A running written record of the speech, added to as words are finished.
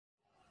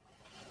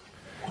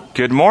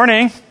Good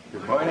morning.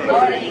 Good morning. Good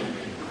morning.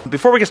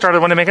 Before we get started,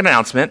 I want to make an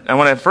announcement. I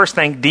want to first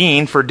thank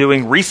Dean for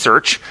doing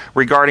research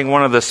regarding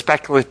one of the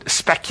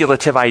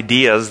speculative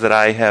ideas that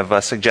I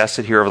have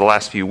suggested here over the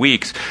last few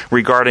weeks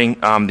regarding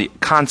the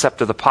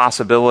concept of the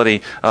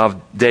possibility of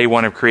day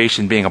one of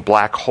creation being a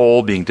black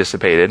hole being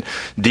dissipated.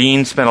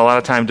 Dean spent a lot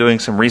of time doing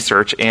some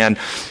research, and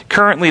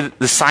currently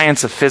the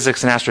science of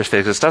physics and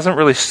astrophysics doesn't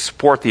really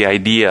support the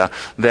idea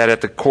that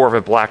at the core of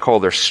a black hole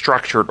there's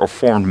structured or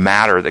formed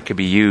matter that could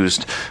be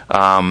used.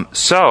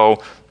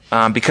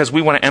 Because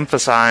we want to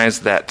emphasize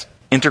that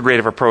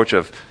integrative approach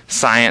of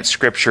science,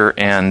 scripture,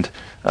 and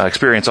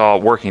experience all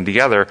working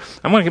together,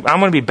 I'm going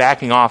to be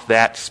backing off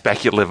that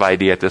speculative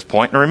idea at this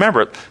point. And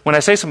remember, when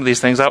I say some of these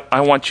things, I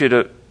want you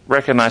to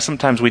recognize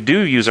sometimes we do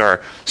use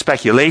our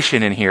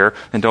speculation in here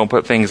and don't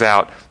put things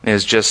out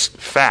as just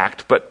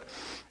fact. But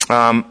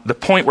the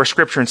point where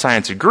scripture and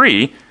science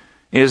agree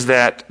is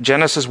that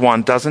Genesis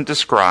 1 doesn't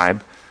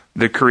describe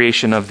the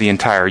creation of the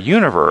entire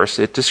universe.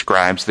 It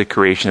describes the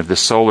creation of the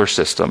solar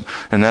system.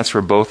 And that's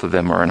where both of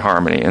them are in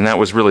harmony. And that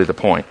was really the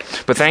point.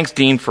 But thanks,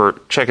 Dean, for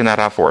checking that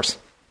out for us.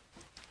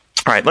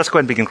 All right, let's go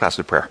ahead and begin class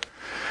with prayer.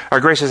 Our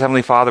gracious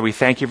Heavenly Father, we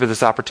thank you for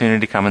this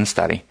opportunity to come and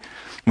study.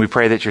 We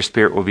pray that your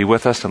Spirit will be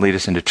with us and lead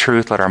us into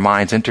truth. Let our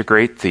minds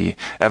integrate the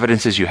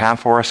evidences you have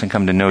for us and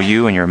come to know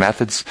you and your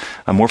methods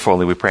more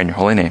fully. We pray in your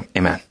holy name.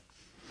 Amen.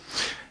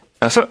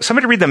 So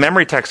somebody read the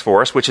memory text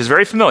for us, which is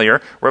very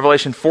familiar,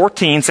 Revelation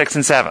 14, 6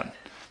 and 7.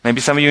 Maybe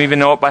some of you even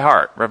know it by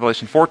heart.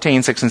 Revelation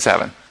 14, 6 and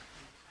 7.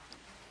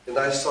 And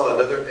I saw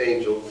another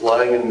angel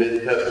flying in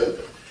mid-heaven,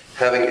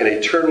 having an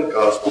eternal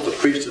gospel to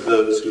preach to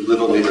those who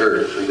live on the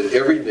earth, and to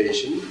every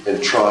nation,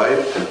 and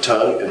tribe, and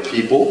tongue, and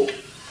people.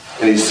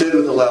 And he said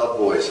with a loud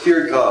voice,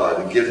 Fear God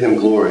and give him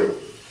glory,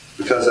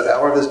 because the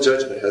hour of his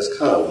judgment has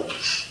come.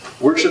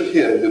 Worship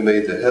him who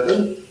made the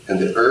heaven, and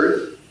the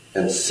earth,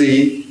 and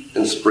sea,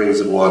 and springs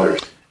of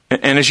waters.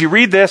 And as you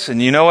read this, and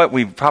you know it,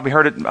 we've probably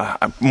heard it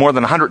more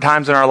than 100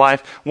 times in our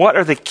life, what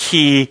are the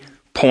key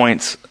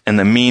points and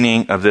the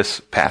meaning of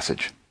this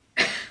passage?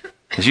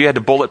 As you had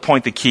to bullet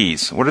point the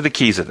keys, what are the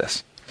keys of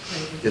this?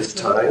 It's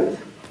time.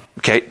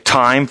 Okay,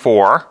 time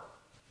for?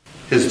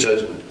 His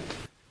judgment.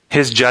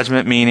 His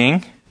judgment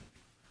meaning?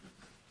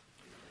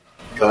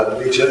 God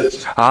to be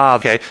judged.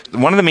 Okay.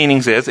 One of the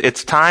meanings is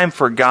it's time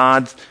for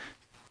God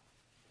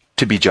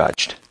to be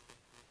judged.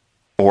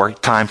 Or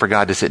time for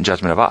God to sit in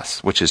judgment of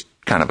us, which is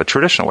kind of a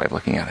traditional way of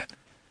looking at it.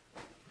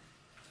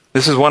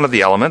 This is one of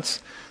the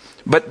elements.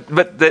 But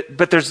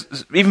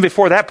there's, even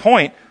before that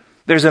point,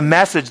 there's a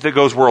message that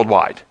goes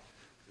worldwide.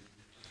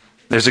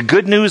 There's a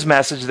good news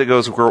message that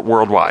goes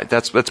worldwide.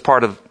 That's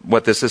part of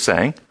what this is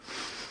saying.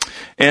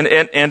 And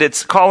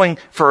it's calling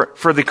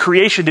for the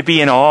creation to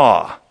be in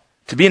awe,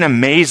 to be in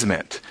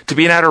amazement, to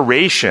be in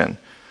adoration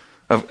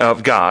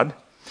of God.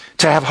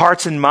 To have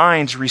hearts and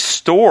minds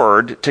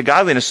restored to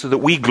godliness so that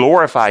we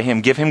glorify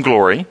him, give him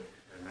glory.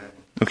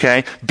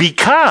 Okay?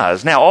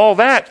 Because, now all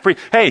that,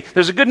 hey,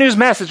 there's a good news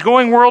message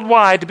going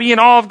worldwide to be in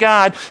awe of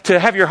God,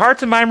 to have your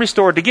hearts and mind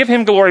restored, to give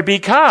him glory,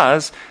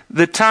 because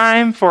the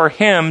time for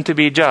him to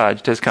be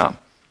judged has come.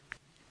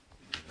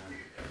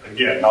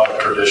 Again, not a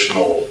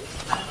traditional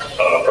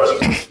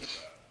presentation.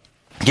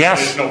 Yes.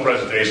 Traditional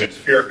presentations,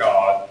 fear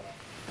God.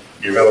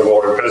 Give him the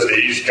glory because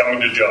he's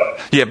coming to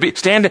judge. Yeah,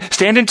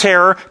 stand in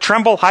terror,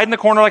 tremble, hide in the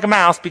corner like a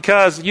mouse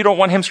because you don't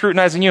want him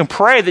scrutinizing you, and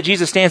pray that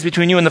Jesus stands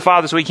between you and the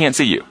Father so he can't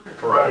see you.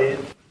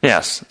 Correct.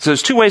 Yes. So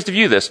there's two ways to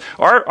view this.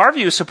 Our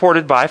view is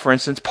supported by, for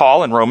instance,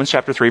 Paul in Romans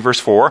chapter 3, verse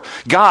 4.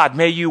 God,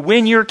 may you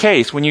win your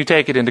case when you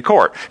take it into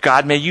court.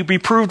 God, may you be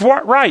proved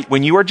right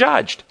when you are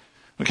judged.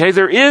 Okay,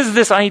 there is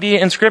this idea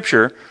in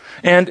Scripture,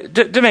 and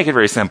to make it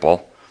very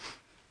simple,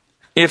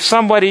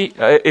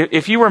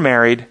 if you were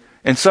married,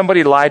 and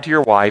somebody lied to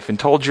your wife and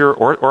told your,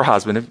 or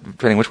husband,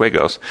 depending which way it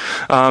goes,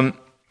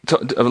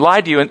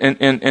 lied to you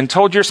and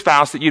told your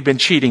spouse that you'd been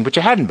cheating, but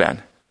you hadn't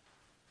been.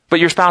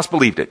 But your spouse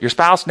believed it. Your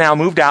spouse now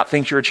moved out,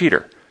 thinks you're a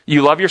cheater.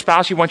 You love your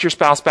spouse, you want your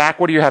spouse back,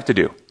 what do you have to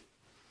do?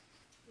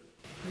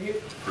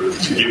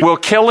 Will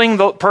killing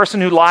the person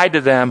who lied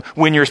to them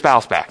win your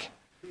spouse back?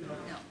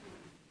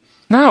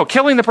 No,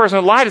 killing the person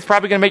who lied is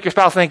probably going to make your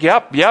spouse think,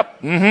 yep,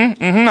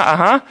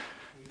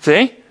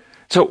 See?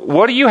 So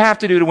what do you have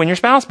to do to win your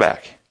spouse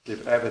back?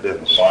 Give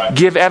evidence.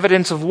 Give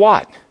evidence of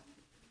what?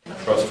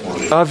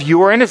 Of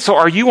your innocence. So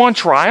are you on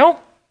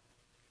trial?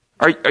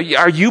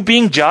 Are you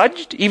being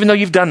judged even though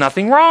you've done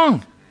nothing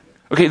wrong?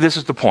 Okay, this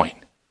is the point.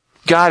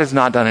 God has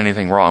not done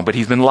anything wrong, but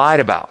he's been lied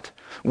about.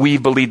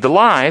 We've believed the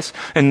lies,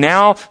 and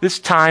now it's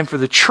time for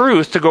the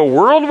truth to go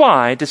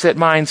worldwide to set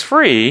minds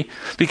free,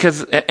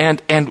 because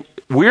and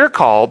we're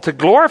called to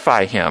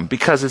glorify him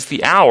because it's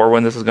the hour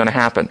when this is going to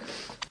happen.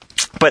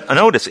 But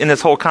notice, in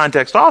this whole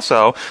context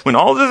also, when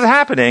all this is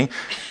happening,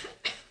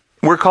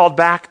 we're called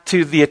back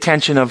to the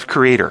attention of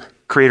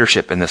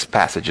creatorship in this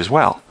passage as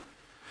well.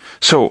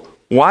 So,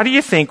 why do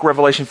you think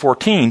Revelation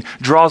 14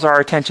 draws our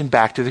attention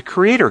back to the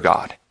Creator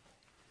God?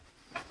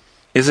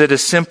 Is it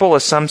as simple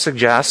as some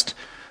suggest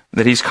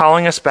that he's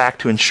calling us back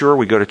to ensure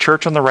we go to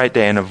church on the right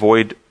day and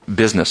avoid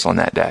business on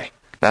that day?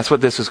 That's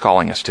what this is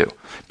calling us to.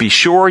 Be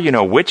sure you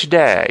know which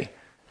day,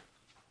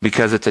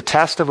 because it's a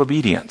test of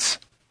obedience.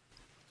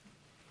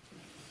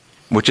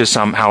 Which is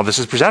somehow this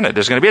is presented.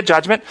 There's going to be a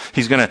judgment.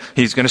 He's going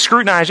to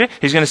scrutinize you.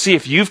 He's going to see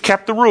if you've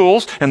kept the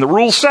rules, and the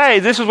rules say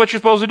this is what you're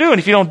supposed to do. And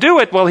if you don't do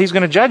it, well, he's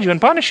going to judge you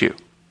and punish you.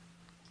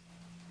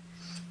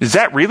 Is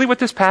that really what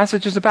this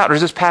passage is about? Or is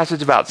this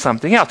passage about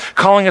something else?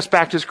 Calling us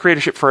back to his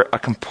creatorship for a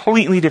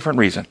completely different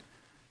reason.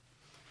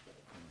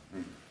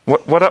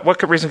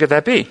 What reason could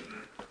that be?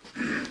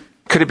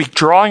 Could it be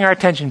drawing our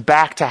attention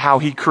back to how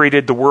he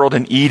created the world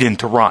in Eden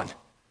to run?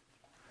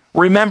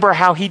 Remember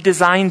how he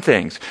designed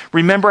things.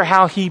 Remember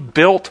how he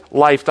built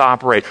life to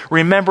operate.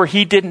 Remember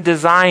he didn't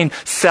design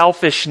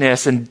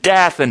selfishness and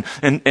death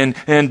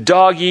and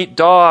dog eat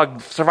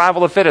dog,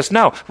 survival of the fittest.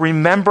 No.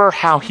 Remember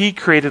how he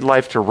created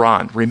life to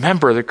run.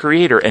 Remember the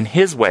creator and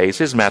his ways,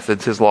 his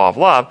methods, his law of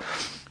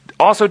love.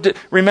 Also,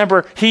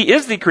 remember he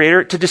is the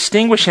creator to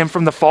distinguish him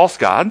from the false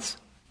gods.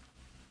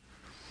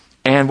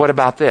 And what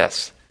about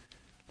this?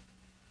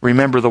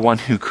 Remember the one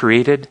who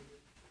created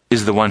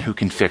is the one who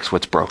can fix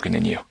what's broken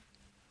in you.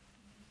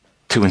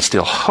 To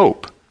instill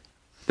hope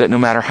that no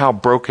matter how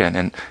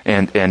broken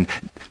and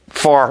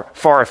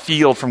far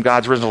afield from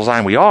God's original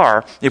design we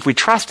are, if we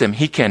trust him,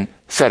 he can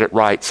set it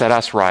right, set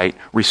us right,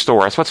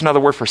 restore us. What's another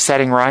word for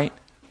setting right?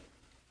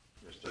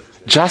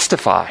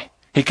 Justify.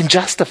 He can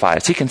justify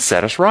us. He can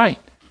set us right.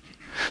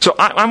 So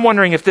I'm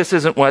wondering if this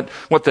isn't what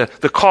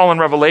the call and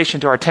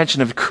revelation to our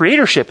attention of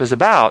creatorship is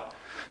about,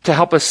 to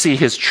help us see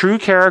his true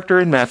character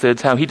and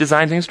methods, how he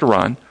designed things to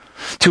run,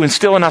 to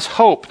instill in us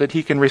hope that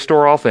he can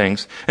restore all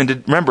things, and to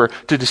remember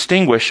to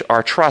distinguish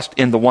our trust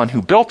in the one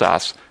who built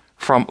us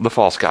from the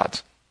false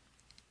gods.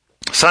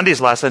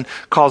 Sunday's lesson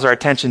calls our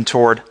attention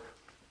toward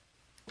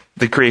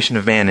the creation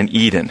of man in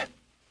Eden.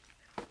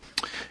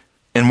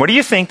 And what do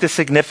you think the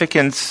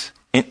significance,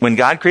 when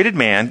God created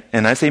man,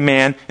 and I say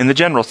man in the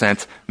general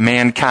sense,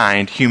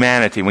 mankind,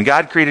 humanity. When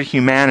God created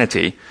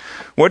humanity,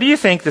 what do you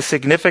think the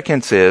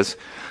significance is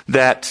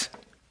that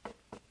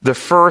the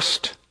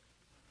first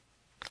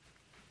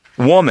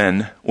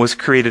woman was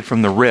created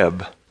from the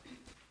rib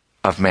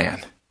of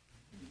man,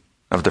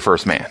 of the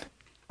first man?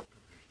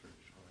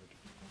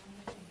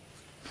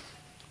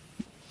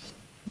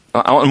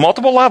 On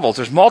multiple levels.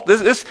 There's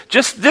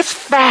this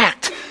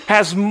fact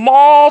has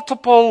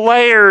multiple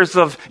layers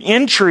of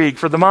intrigue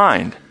for the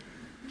mind.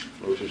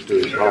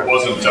 It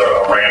wasn't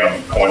a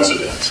random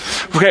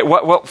coincidence. Okay,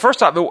 well,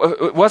 first off,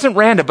 it wasn't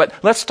random, but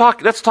let's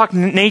talk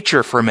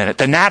nature for a minute.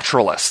 The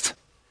naturalist.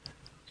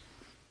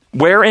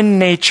 Where in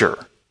nature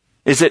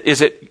is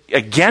it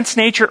against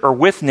nature or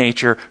with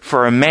nature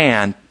for a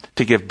man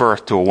to give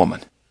birth to a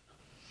woman?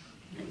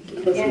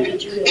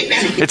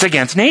 It's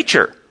against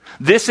nature.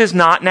 This is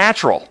not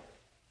natural.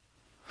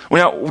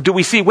 Now, do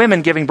we see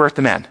women giving birth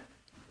to men?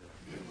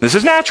 This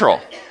is natural.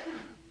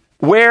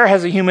 Where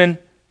has a human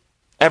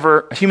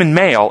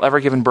male ever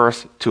given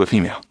birth to a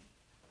female?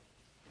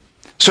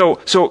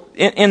 So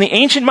in the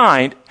ancient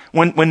mind,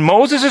 when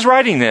Moses is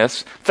writing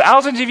this,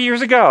 thousands of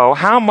years ago,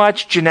 how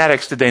much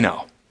genetics did they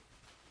know?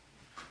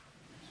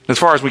 As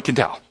far as we can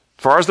tell.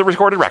 As far as the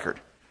recorded record.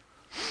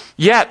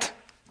 Yet,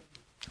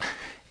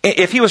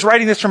 if he was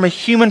writing this from a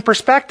human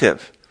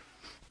perspective,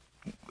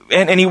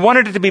 and he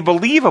wanted it to be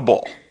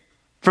believable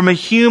from a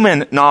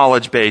human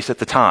knowledge base at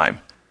the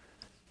time,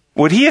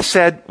 would he have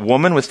said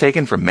woman was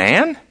taken from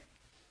man?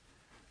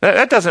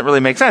 That doesn't really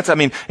make sense. I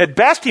mean, at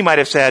best he might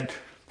have said,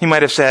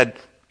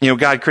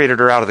 God created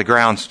her out of the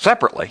ground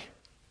separately.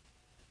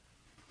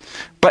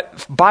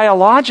 But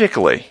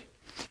biologically,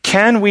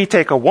 can we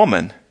take a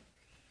woman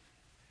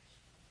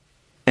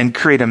and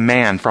create a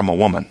man from a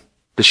woman?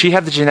 Does she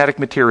have the genetic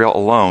material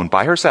alone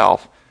by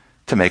herself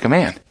to make a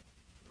man?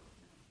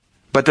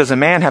 But does a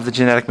man have the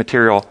genetic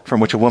material from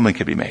which a woman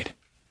could be made?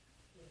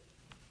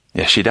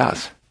 Yes, she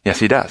does. Yes,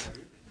 he does.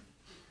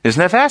 Isn't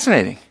that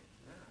fascinating?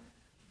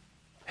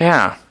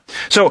 Yeah.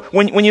 So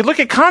when you look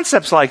at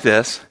concepts like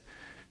this,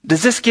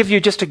 does this give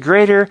you just a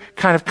greater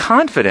kind of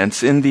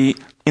confidence in the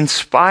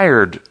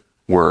inspired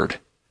word?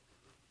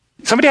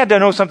 Somebody had to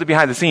know something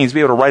behind the scenes, be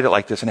able to write it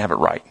like this and have it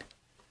right.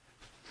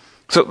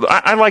 So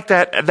I like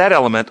that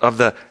element of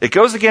it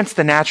goes against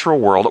the natural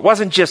world. It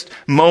wasn't just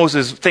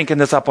Moses thinking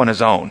this up on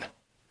his own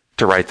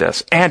to write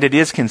this. And it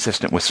is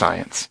consistent with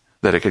science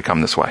that it could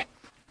come this way.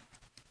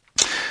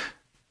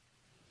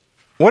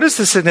 What is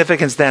the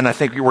significance then, I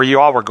think, where you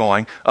all were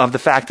going, of the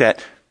fact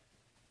that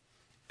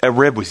a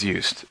rib was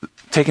used,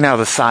 taken out of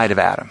the side of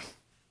Adam?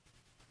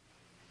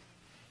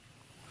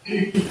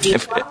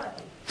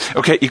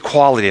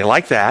 Equality. I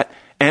like that.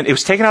 And it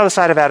was taken out of the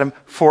side of Adam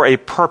for a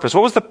purpose.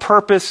 What was the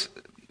purpose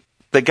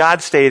that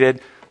God stated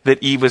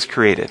that Eve was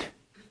created?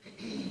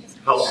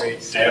 Help me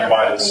stand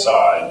by his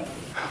side.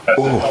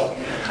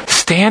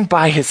 Stand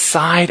by his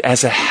side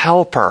as a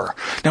helper.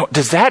 Now,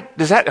 does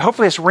that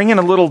hopefully it's ringing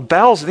a little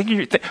bells. I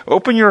think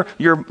open your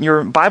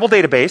Bible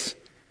database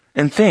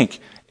and think,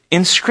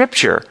 in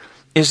Scripture,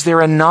 is there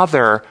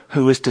another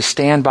who is to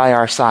stand by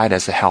our side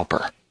as a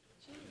helper?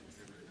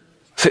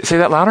 Say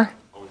that louder.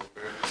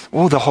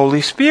 Oh, the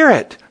Holy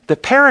Spirit. the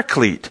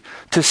Paraclete,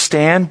 to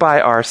stand by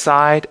our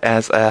side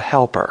as a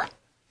helper.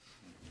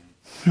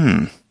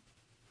 Do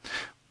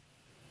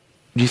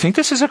you think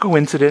this is a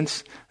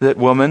coincidence that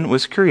woman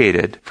was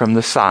created from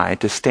the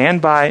side to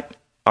stand by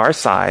our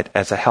side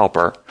as a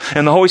helper,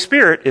 and the Holy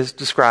Spirit is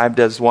described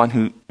as one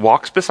who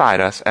walks beside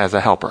us as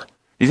a helper? Do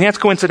you think that's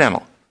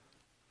coincidental?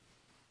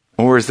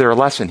 Or is there a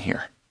lesson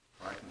here?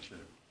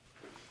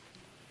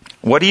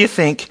 What do you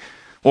think?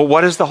 Well,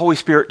 what is the Holy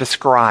Spirit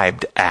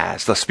described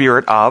as? The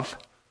Spirit of?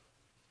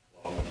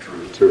 Love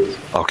and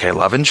truth. Okay,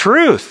 love and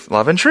truth.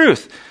 Love and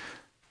truth.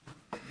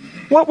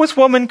 What was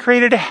woman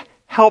created to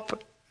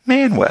help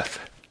man with?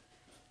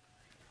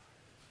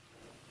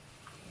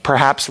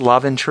 Perhaps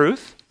love and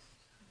truth?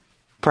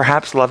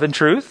 Perhaps love and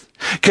truth?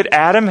 Could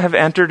Adam have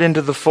entered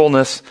into the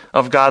fullness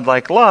of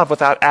God-like love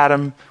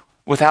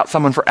without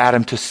someone for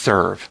Adam to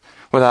serve,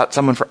 without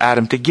someone for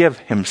Adam to give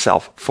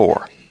himself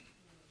for?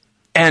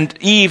 And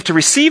Eve to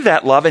receive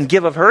that love and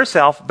give of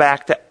herself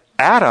back to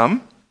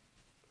Adam.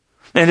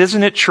 And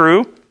isn't it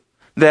true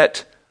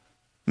that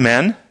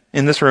men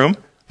in this room,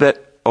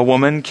 that a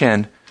woman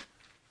can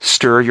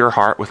stir your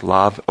heart with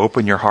love,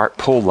 open your heart,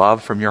 pull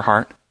love from your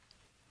heart?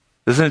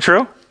 Isn't it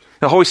true?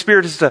 The Holy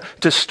Spirit is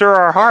to stir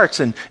our hearts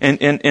and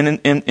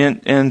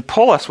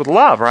pull us with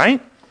love, right?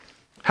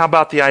 How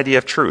about the idea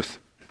of truth?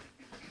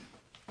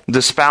 Do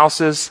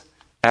spouses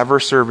ever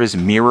serve as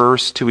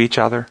mirrors to each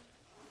other?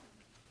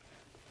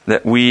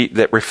 That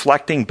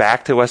reflecting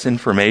back to us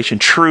information,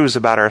 truths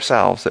about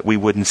ourselves that we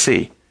wouldn't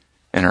see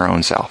in our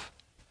own self.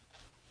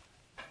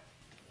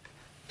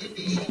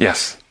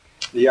 Yes?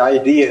 The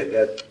idea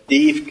that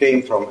Eve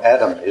came from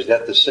Adam, is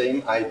that the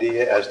same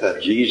idea as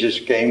that Jesus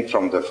came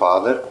from the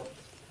Father?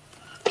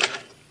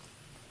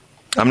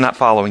 I'm not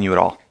following you at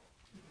all.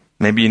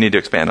 Maybe you need to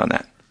expand on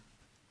that.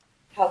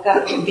 How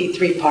God can be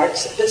three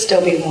parts, but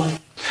still be one.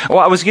 Well,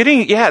 I was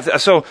getting,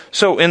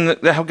 so in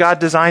how God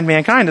designed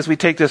mankind, as we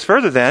take this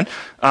further then,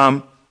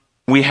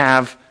 we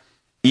have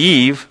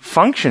Eve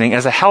functioning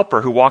as a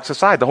helper who walks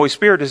aside. The Holy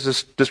Spirit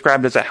is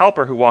described as a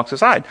helper who walks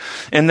aside.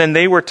 And then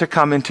they were to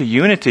come into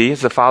unity, as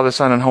the Father,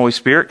 Son, and Holy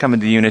Spirit come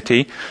into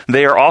unity.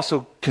 They are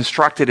also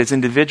constructed as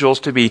individuals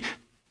to be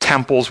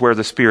temples where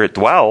the Spirit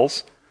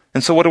dwells.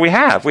 And so what do we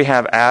have? We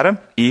have Adam,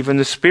 Eve, and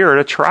the Spirit,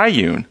 a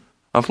triune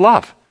of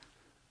love,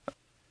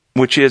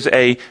 which is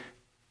a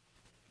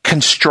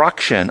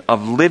construction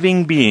of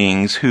living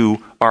beings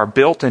who are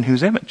built in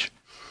whose image?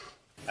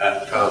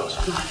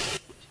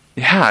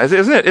 Yeah,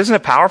 isn't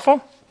it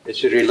powerful?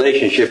 It's a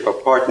relationship, a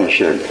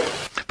partnership.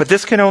 But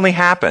this can only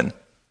happen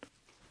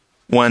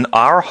when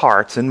our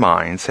hearts and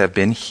minds have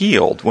been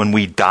healed, when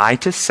we die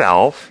to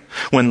self,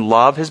 when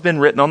love has been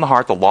written on the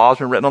heart, the law has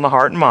been written on the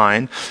heart and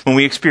mind, when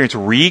we experience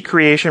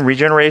recreation,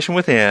 regeneration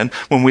within,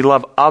 when we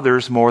love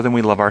others more than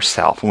we love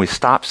ourselves, when we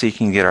stop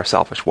seeking to get our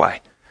selfish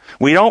way.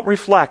 We don't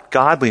reflect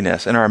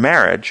godliness in our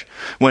marriage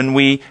when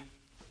we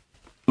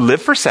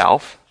live for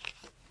self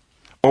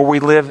or we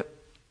live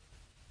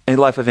a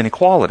life of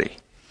inequality.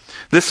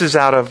 This is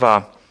out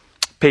of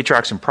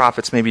Patriarchs and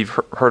Prophets. Maybe you've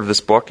heard of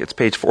this book. It's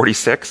page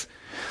 46.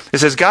 It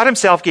says, God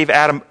himself gave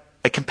Adam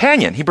a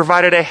companion. He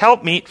provided a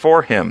helpmeet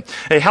for him,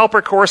 a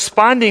helper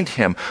corresponding to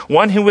him,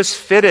 one who was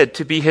fitted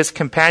to be his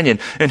companion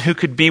and who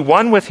could be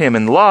one with him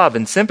in love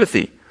and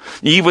sympathy.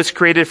 Eve was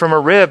created from a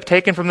rib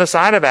taken from the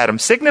side of Adam,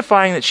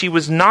 signifying that she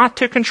was not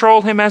to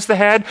control him as the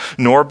head,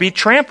 nor be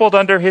trampled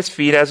under his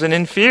feet as an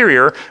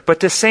inferior, but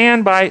to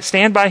stand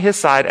by his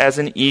side as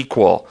an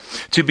equal,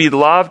 to be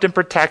loved and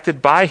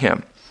protected by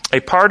him.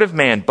 A part of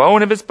man,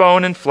 bone of his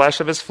bone and flesh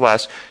of his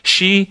flesh,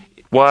 she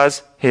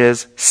was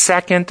his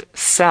second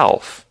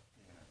self,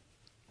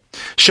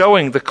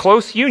 showing the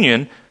close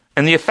union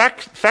and the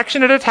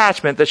affectionate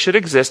attachment that should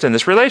exist in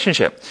this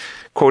relationship.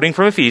 Quoting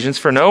from Ephesians,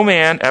 for no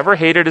man ever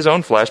hated his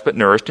own flesh, but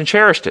nourished and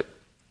cherished it.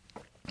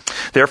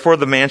 Therefore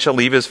the man shall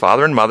leave his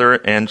father and mother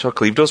and shall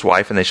cleave to his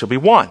wife, and they shall be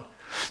one.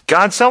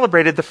 God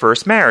celebrated the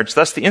first marriage.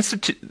 Thus the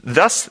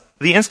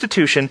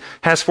institution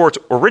has for its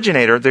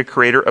originator the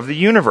creator of the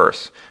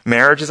universe.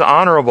 Marriage is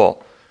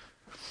honorable.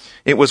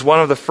 It was one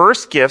of the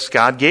first gifts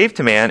God gave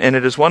to man, and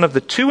it is one of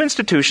the two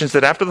institutions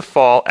that after the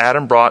fall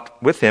Adam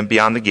brought with him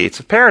beyond the gates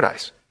of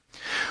paradise.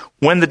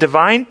 When the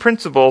divine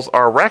principles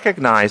are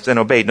recognized and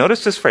obeyed,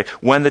 notice this phrase,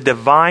 when the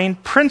divine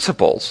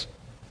principles,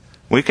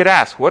 we could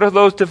ask, what are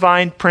those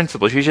divine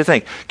principles? You should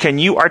think, can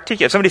you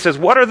articulate? If somebody says,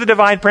 what are the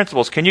divine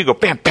principles? Can you go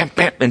bam, bam,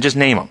 bam, and just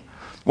name them?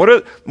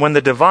 When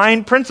the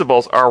divine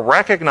principles are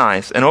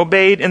recognized and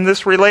obeyed in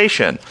this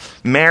relation,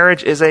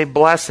 marriage is a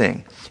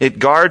blessing. It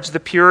guards the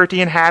purity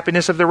and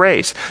happiness of the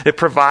race. It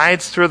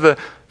provides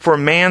for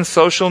man's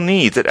social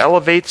needs. It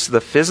elevates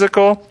the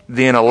physical,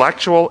 the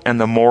intellectual,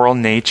 and the moral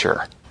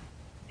nature.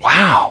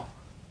 Wow.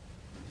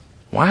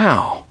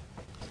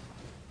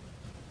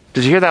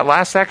 Did you hear that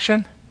last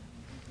section?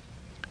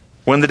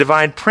 When the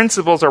divine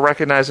principles are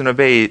recognized and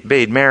obeyed,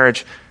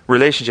 marriage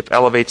relationship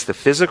elevates the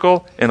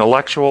physical,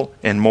 intellectual,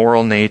 and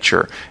moral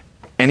nature.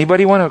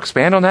 Anybody want to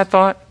expand on that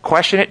thought?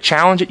 Question it,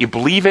 challenge it, you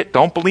believe it,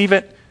 don't believe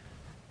it?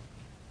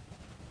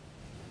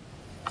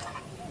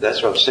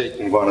 That's what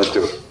Satan wanted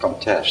to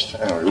contest.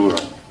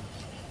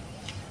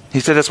 He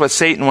said that's what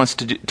Satan wants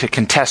to do, to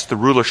contest the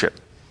rulership.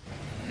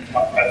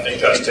 I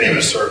think that statement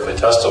is certainly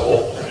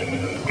testable. And,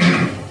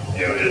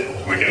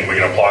 we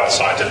can apply the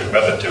scientific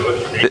method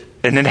to it.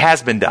 And it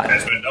has been done.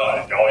 It's been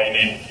done.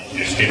 You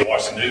just need to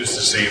watch the news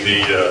to see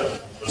the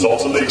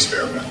results of the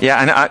experiment.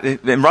 Yeah,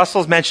 and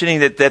Russell's mentioning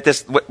that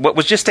this, what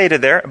was just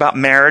stated there about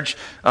marriage,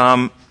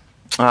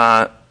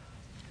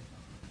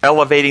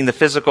 elevating the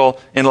physical,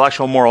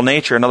 intellectual, moral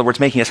nature, in other words,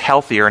 making us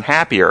healthier and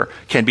happier,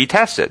 can be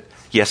tested.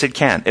 Yes, it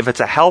can. If it's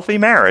a healthy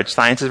marriage,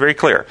 science is very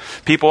clear.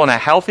 People in a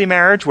healthy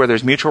marriage where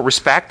there's mutual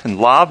respect and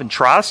love and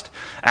trust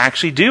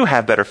actually do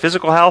have better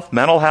physical health,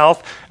 mental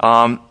health,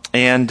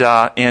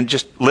 and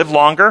just live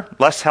longer,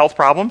 less health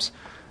problems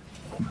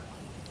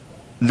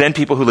than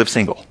people who live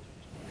single.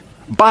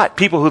 But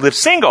people who live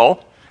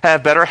single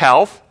have better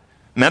health,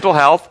 mental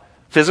health,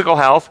 physical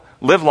health,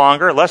 live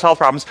longer, less health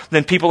problems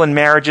than people in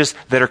marriages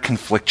that are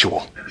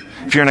conflictual.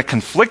 If you're in a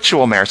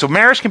conflictual marriage, so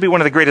marriage can be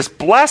one of the greatest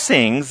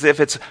blessings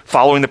if it's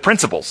following the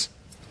principles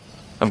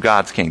of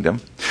God's kingdom.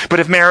 But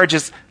if marriage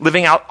is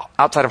living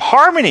outside of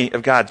harmony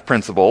of God's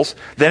principles,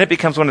 then it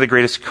becomes one of the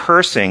greatest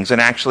cursings and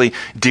actually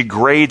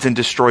degrades and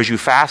destroys you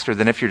faster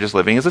than if you're just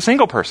living as a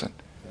single person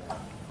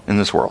in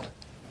this world.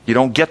 You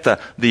don't get the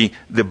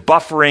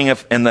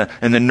buffering and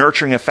the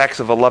nurturing effects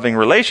of a loving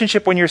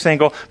relationship when you're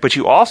single, but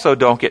you also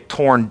don't get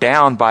torn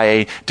down by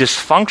a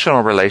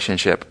dysfunctional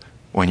relationship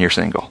when you're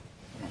single.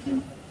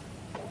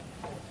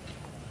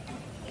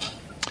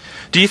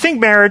 Do you think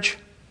marriage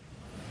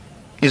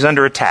is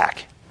under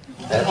attack?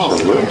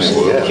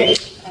 Absolutely.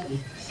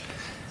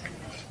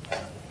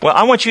 Well,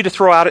 I want you to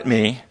throw out at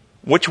me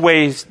which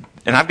ways,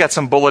 and I've got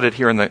some bulleted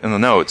here in the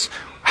notes.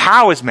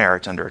 How is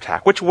marriage under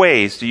attack? Which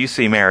ways do you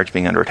see marriage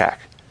being under attack?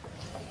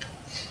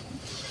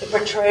 The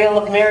portrayal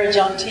of marriage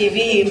on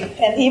TV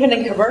and even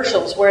in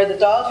commercials where the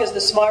dog is the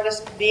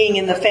smartest being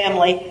in the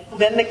family,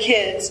 then the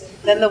kids,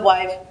 then the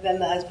wife, then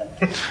the husband.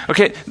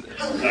 Okay.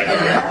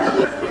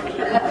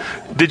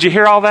 Did you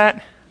hear all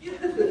that?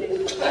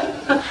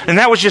 And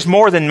that was just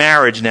more than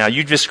marriage now.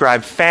 You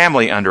described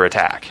family under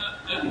attack.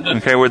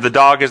 Okay, where the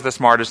dog is the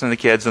smartest and the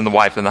kids and the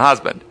wife and the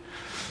husband.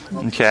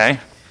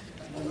 Okay.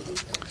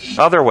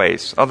 Other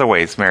ways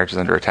marriage is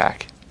under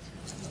attack.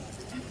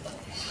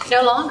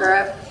 No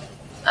longer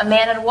a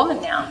man and a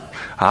woman now.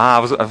 I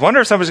was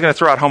wondering if somebody's going to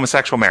throw out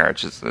homosexual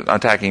marriage,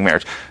 attacking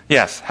marriage.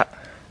 Yes.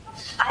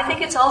 I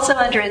think it's also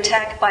under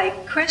attack by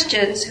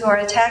Christians who are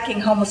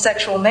attacking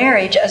homosexual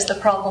marriage as the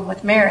problem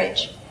with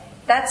marriage.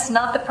 That's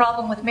not the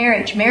problem with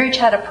marriage. Marriage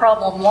had a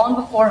problem long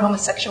before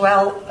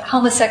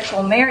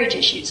homosexual marriage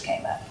issues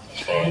came up.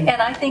 And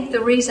I think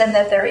the reason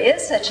that there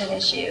is such an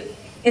issue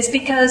is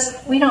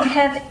because we don't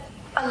have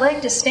a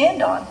leg to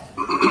stand on.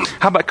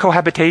 How about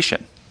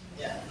cohabitation?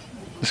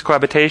 Is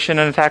cohabitation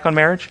an attack on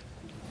marriage?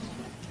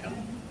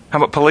 How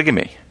about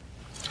polygamy?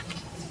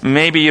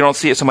 Maybe you don't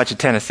see it so much in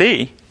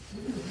Tennessee,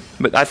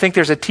 but I think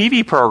there's a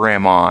TV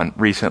program on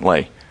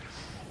recently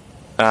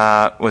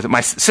with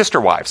my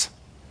Sister Wives.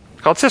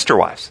 It's called Sister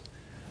Wives,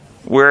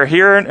 where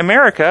here in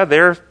America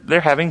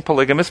they're having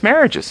polygamous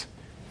marriages.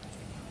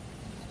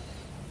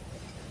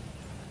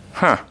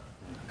 Huh?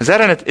 Is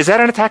that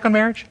an attack on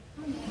marriage?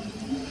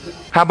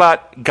 How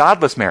about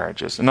godless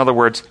marriages? In other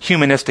words,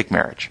 humanistic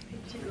marriage.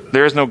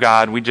 There is no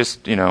God. We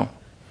just, do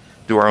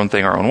our own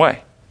thing our own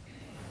way.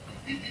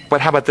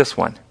 But how about this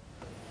one?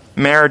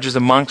 Marriage is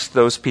amongst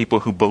those people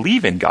who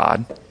believe in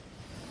God,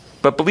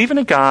 but believe in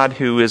a God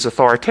who is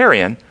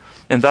authoritarian,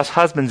 and thus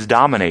husbands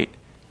dominate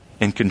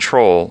and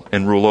control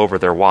and rule over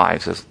their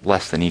wives as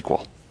less than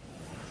equal.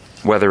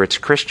 Whether it's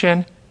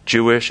Christian,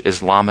 Jewish,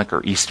 Islamic,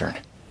 or Eastern.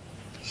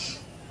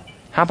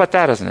 How about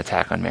that as an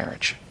attack on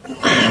marriage? Or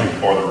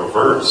the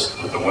reverse,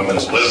 the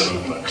women's lib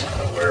movement,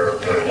 where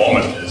the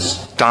woman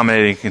is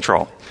dominating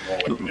control.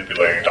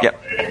 Manipulating,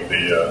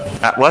 dominating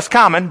the... less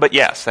common, but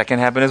yes, that can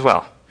happen as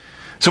well.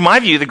 So in my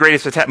view, the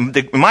greatest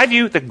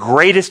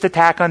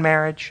attack on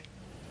marriage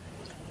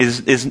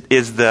is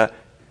the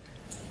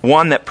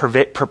one that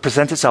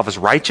presents itself as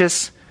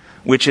righteous,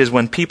 which is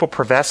when people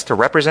profess to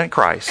represent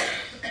Christ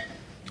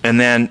and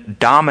then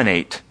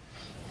dominate,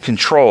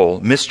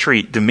 control,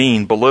 mistreat,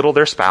 demean, belittle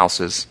their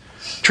spouses,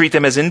 treat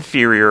them as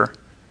inferior,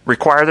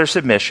 require their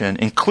submission,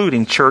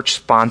 including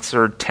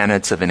church-sponsored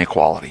tenets of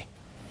inequality.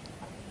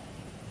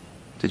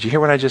 Did you hear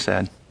what I just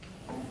said?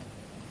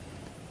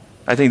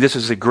 I think this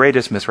is the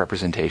greatest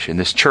misrepresentation,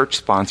 this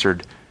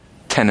church-sponsored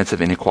tenets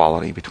of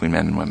inequality between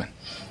men and women.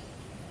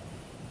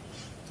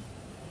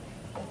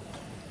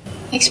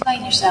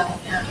 Explain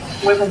yourself.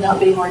 Women not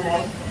being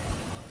ordained.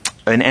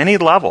 In any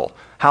level.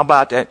 How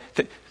about that?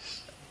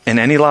 In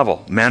any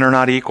level, men are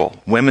not equal.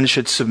 Women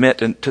should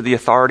submit to the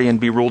authority and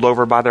be ruled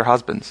over by their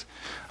husbands.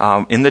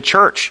 In the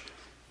church,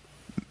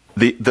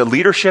 the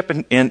leadership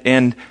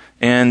and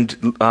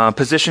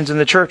positions in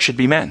the church should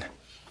be men.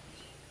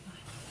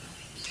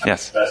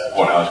 Yes. That's the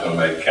point I was going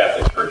to make.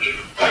 Catholic Church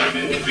wanted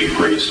men to be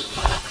priests.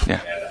 Yeah.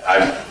 And I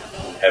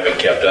haven't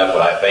kept up,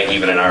 but I think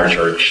even in our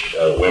church,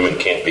 women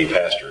can't be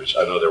pastors.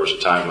 I know there was a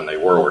time when they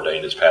were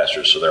ordained as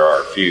pastors, so there are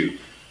a few,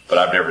 but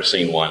I've never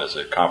seen one as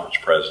a conference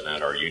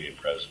president or a union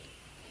president.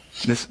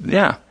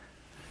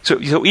 So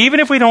even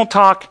if we don't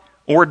talk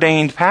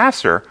ordained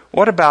pastor,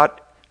 what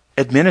about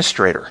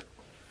administrator?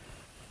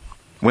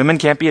 Women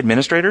can't be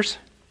administrators?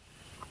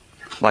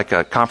 Like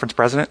a conference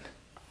president?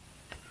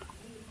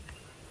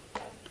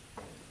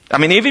 I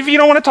mean, even if you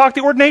don't want to talk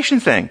the ordination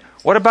thing,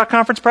 what about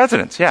conference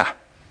presidents? Yeah.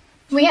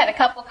 We had a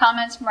couple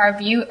comments from our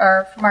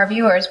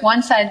viewers.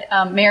 One said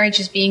marriage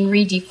is being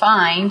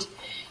redefined,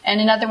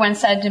 and another one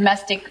said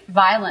domestic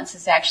violence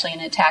is actually an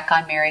attack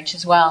on marriage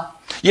as well.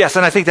 Yes,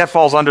 and I think that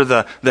falls under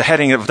the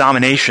heading of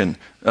domination.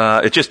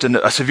 It's just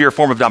a severe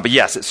form of domination. But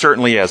yes, it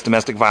certainly is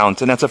domestic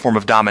violence, and that's a form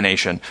of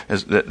domination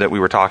that we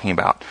were talking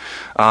about.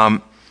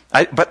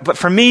 But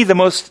for me, the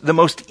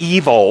most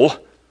evil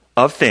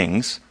of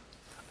things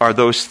are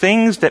those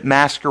things that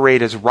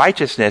masquerade as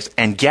righteousness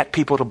and get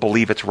people to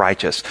believe it's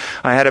righteous.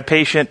 I had a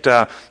patient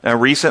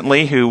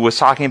recently who was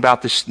talking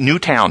about the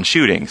Newtown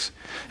shootings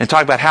and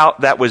talking about how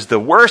that was the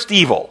worst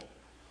evil.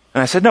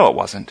 And I said, no, it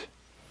wasn't.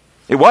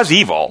 It was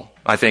evil.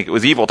 I think it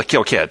was evil to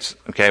kill kids,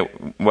 okay?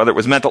 Whether it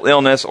was mental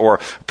illness or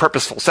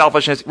purposeful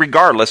selfishness,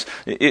 regardless,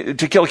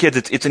 to kill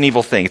kids, it's an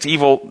evil thing. It's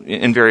evil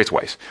in various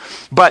ways.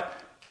 But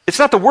it's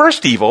not the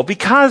worst evil,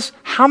 because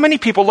how many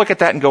people look at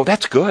that and go,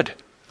 that's good.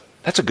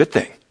 That's a good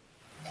thing.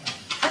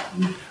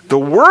 The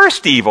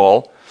worst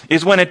evil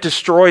is when it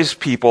destroys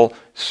people,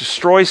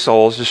 destroys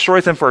souls,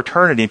 destroys them for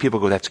eternity, and people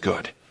go, that's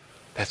good.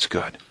 That's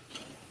good.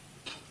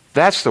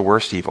 That's the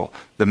worst evil.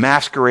 The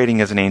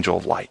masquerading as an angel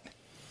of light,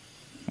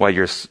 while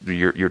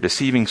you're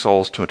deceiving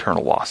souls to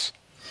eternal loss.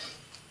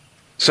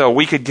 So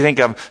we could think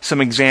of some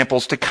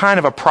examples to kind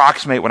of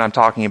approximate what I'm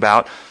talking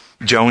about.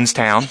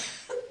 Jonestown,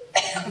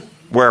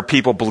 where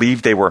people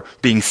believed they were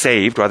being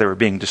saved while they were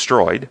being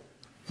destroyed.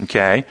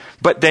 Okay?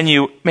 But then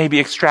you maybe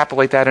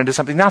extrapolate that into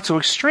something not so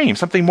extreme,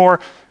 something more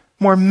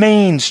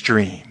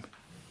mainstream.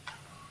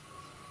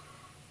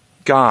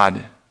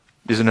 God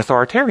is an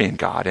authoritarian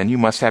God, and you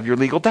must have your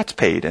legal debts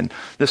paid, and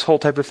this whole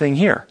type of thing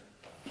here.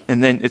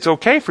 And then it's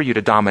okay for you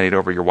to dominate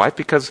over your wife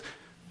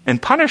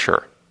and punish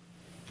her.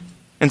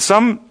 In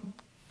some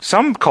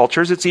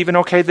cultures, it's even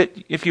okay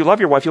that if you love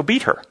your wife, you'll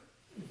beat her.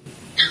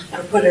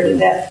 Or put her to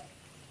death.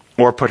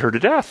 Or put her to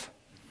death.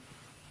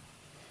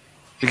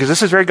 Because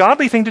this is a very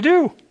godly thing to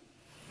do.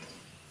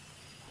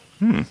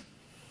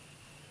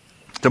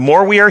 The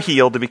more we are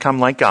healed to become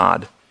like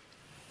God,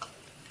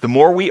 the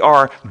more we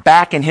are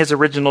back in His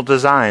original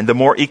design, the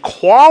more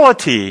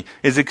equality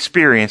is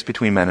experienced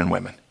between men and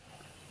women,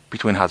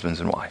 between husbands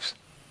and wives.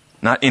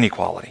 Not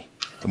inequality,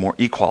 the more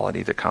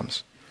equality that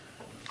comes.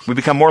 We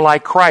become more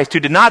like Christ,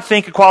 who did not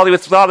think equality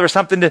with the Father was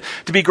something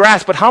to be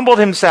grasped, but humbled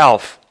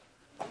Himself.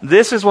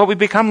 This is what we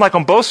become like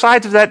on both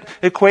sides of that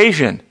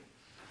equation.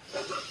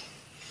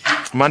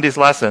 Monday's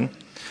lesson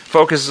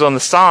focuses on the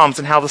Psalms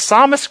and how the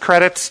psalmist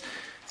credits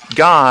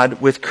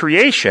God with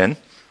creation.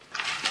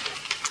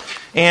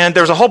 And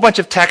there's a whole bunch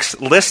of texts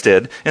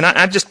listed, and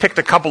I just picked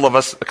a couple of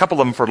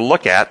them for to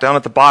look at. Down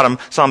at the bottom,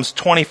 Psalms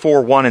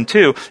 24, 1 and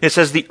 2, it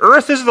says, "The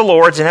earth is the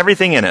Lord's and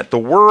everything in it, the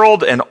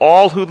world and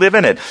all who live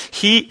in it.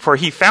 For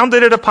He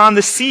founded it upon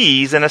the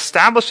seas and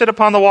established it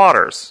upon the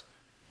waters."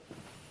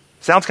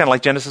 Sounds kind of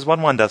like Genesis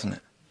 1:1, doesn't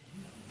it?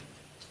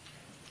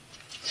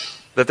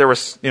 That there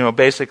was,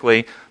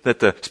 basically, that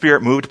the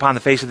Spirit moved upon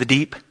the face of the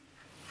deep.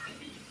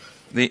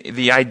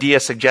 The idea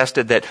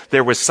suggested that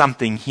there was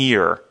something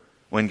here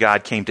when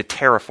God came to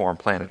terraform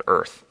planet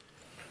Earth.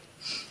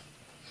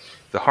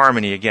 The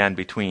harmony, again,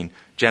 between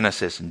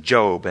Genesis and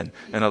Job and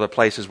other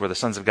places where the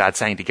sons of God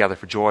sang together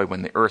for joy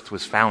when the earth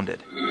was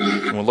founded.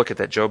 And we'll look at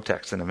that Job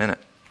text in a minute.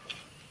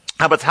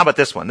 How about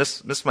this one?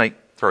 This might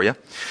throw you.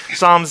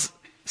 Psalms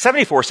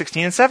 74,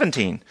 16 and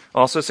 17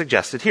 also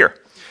suggested here.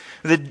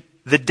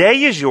 The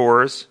day is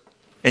yours,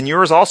 and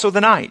yours also the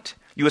night.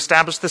 You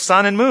established the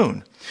sun and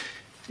moon.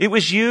 It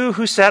was you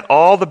who set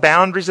all the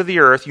boundaries of the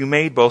earth. You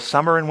made both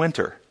summer and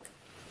winter.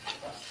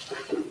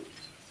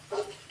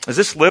 Is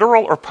this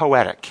literal or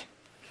poetic?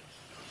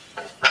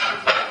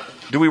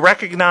 Do we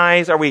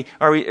recognize,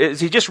 is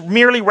he just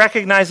merely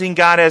recognizing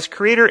God as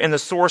creator and the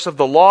source of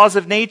the laws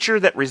of nature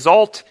that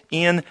result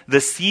in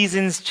the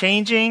seasons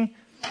changing,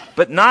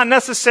 but not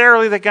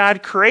necessarily that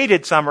God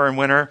created summer and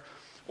winter?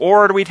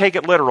 Or do we take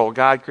it literal?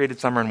 God created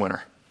summer and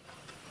winter.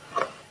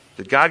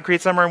 Did God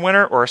create summer and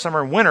winter, or are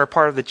summer and winter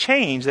part of the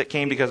change that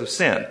came because of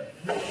sin?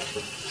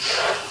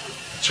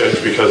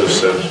 Change because of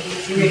sin.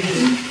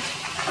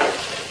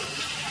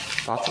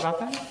 Thoughts about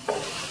that?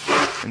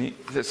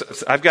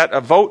 I've got a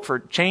vote for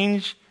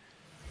change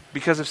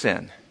because of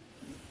sin.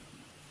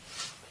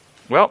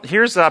 Well,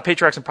 here's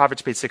Patriarchs and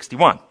Prophets, page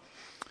 61.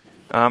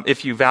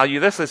 If you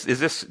value this,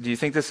 do you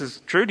think this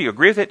is true? Do you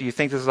agree with it? Do you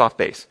think this is off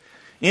base?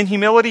 In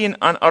humility and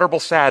unutterable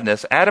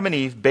sadness, Adam and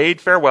Eve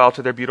bade farewell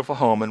to their beautiful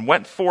home and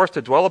went forth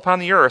to dwell upon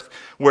the earth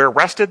where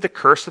rested the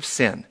curse of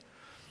sin.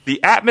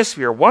 The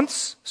atmosphere,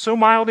 once so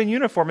mild and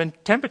uniform in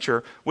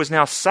temperature, was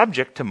now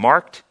subject to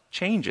marked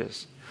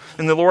changes.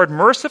 And the Lord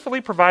mercifully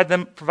provided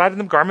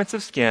them garments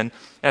of skin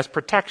as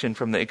protection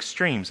from the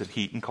extremes of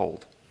heat and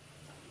cold.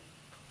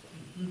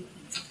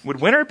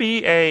 Would winter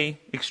be an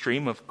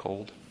extreme of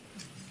cold?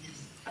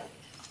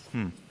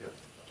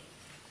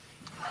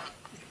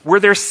 Were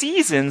there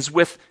seasons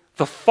with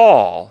the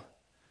fall,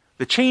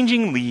 the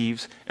changing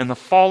leaves, and the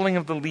falling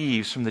of the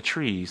leaves from the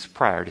trees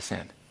prior to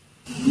sin?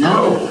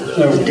 No.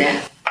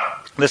 Death.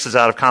 This is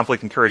out of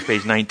Conflict and Courage,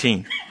 page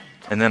 19.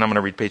 And then I'm going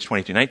to read page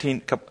 22.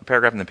 19,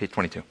 paragraph, and then page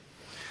 22.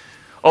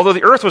 Although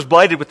the earth was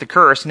blighted with the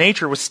curse,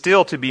 nature was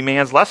still to be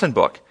man's lesson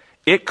book.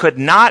 It could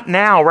not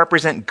now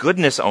represent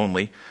goodness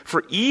only,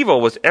 for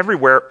evil was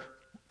everywhere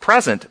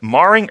present,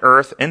 marring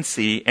earth and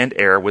sea and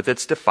air with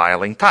its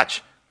defiling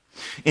touch.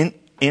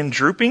 In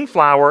drooping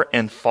flower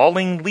and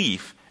falling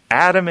leaf,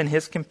 Adam and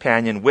his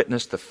companion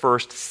witnessed the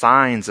first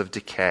signs of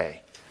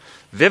decay.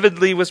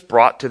 Vividly was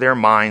brought to their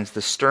minds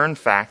the stern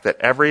fact that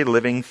every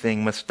living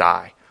thing must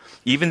die.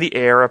 Even the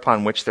air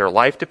upon which their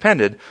life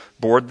depended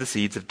bore the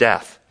seeds of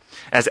death.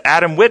 As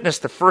Adam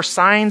witnessed the first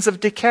signs of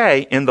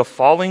decay in the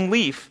falling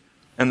leaf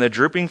and the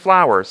drooping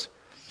flowers,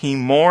 he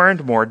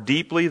mourned more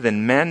deeply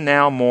than men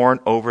now mourn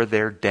over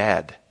their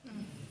dead.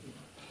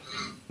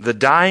 The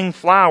dying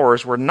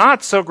flowers were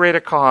not so great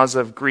a cause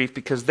of grief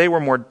because they were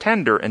more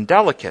tender and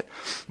delicate.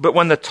 But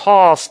when the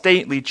tall,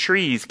 stately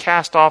trees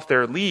cast off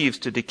their leaves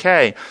to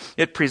decay,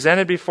 it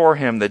presented before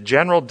him the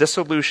general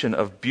dissolution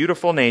of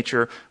beautiful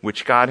nature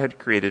which God had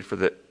created for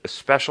the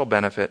special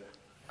benefit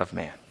of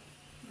man.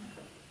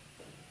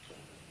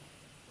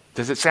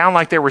 Does it sound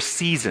like there were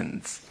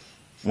seasons,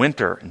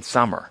 winter and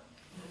summer?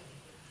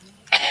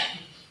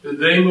 Did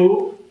they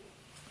move,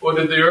 or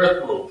did the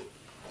earth move?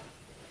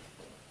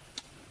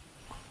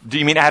 Do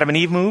you mean Adam and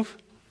Eve move?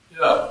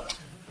 Yeah.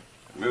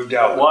 Moved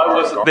out. Why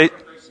was it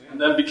perfect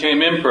and then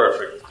became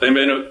imperfect?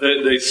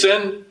 They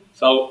sinned,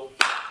 so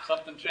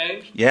something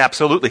changed? Yeah,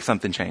 absolutely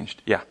something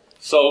changed. Yeah.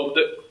 So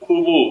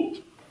who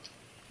moved?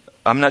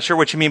 I'm not sure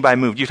what you mean by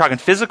moved. You're talking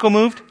physical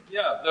moved?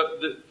 Yeah.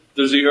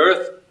 There's the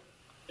earth.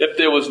 If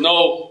there was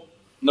no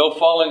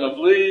falling of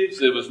leaves,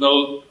 there was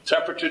no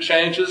temperature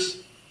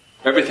changes,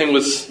 everything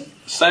was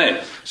the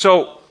same.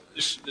 So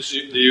does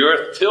the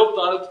earth tilt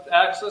on its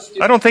axis?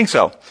 I don't think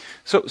so.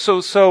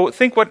 So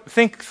think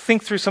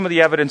through some of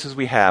the evidences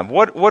we have.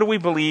 What do we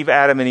believe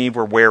Adam and Eve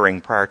were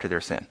wearing prior to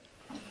their sin?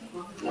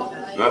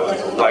 Like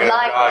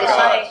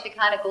the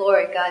kind of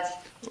glory God's.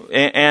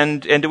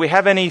 And do we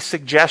have any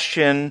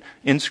suggestion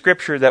in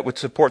Scripture that would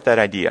support that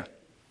idea,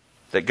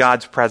 that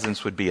God's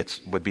presence would be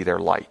their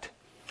light?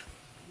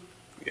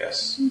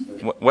 Yes.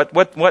 What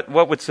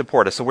would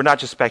support us? So we're not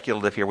just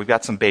speculative here. We've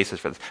got some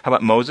basis for this. How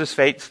about Moses'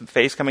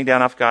 face coming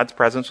down off God's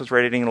presence was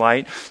radiating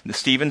light?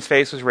 Stephen's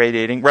face was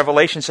radiating.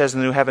 Revelation says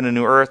in the new heaven and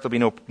new earth there'll be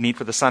no need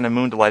for the sun and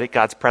moon to light it.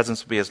 God's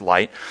presence will be his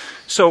light.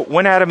 So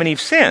when Adam and Eve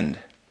sinned,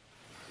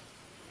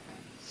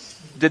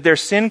 did their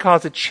sin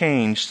cause a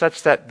change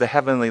such that the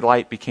heavenly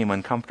light became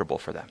uncomfortable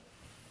for them?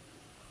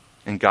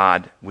 And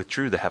God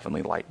withdrew the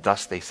heavenly light.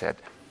 Thus they said,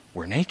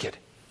 we're naked.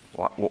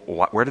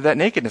 Where did that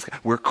nakedness come?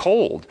 We're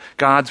cold.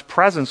 God's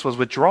presence was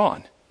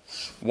withdrawn.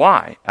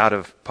 Why? Out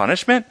of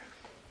punishment?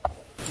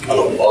 Out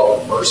of love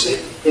and mercy.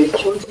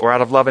 Or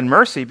out of love and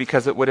mercy,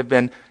 because it would have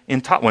been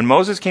when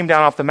Moses came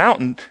down off the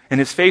mountain and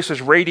his face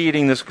was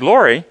radiating this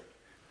glory,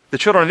 the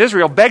children of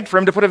Israel begged for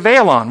him to put a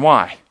veil on.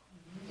 Why?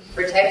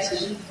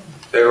 Protection.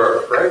 They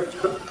were afraid.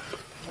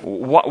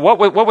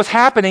 What was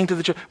happening to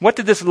the children? What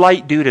did this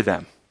light do to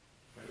them?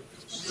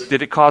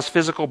 Did it cause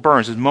physical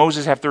burns? Did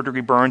Moses have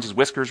third-degree burns? His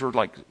whiskers were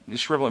like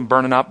shriveling and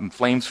burning up and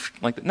flames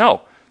like that?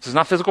 No, this is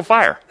not physical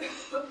fire.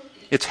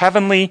 It's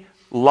heavenly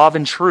love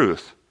and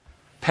truth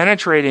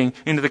penetrating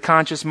into the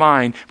conscious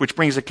mind, which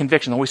brings a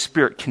conviction. The Holy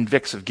Spirit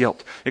convicts of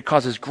guilt. It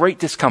causes great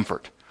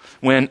discomfort.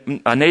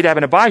 When Nadab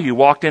and Abihu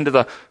walked into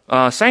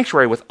the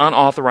sanctuary with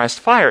unauthorized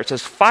fire, it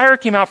says fire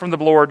came out from the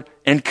Lord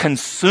and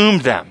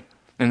consumed them,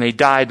 and they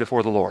died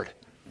before the Lord.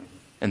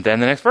 And then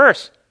the next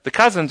verse. The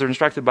cousins are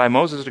instructed by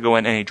Moses to go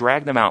in, and he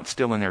dragged them out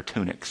still in their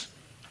tunics.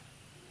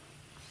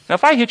 Now,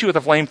 if I hit you with a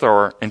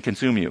flamethrower and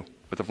consume you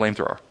with a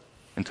flamethrower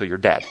until you're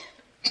dead,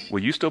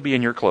 will you still be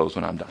in your clothes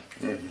when I'm done?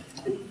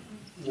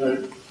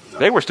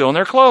 They were still in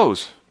their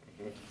clothes.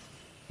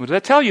 What does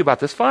that tell you about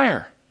this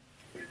fire?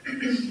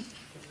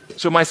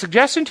 So my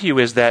suggestion to you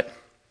is that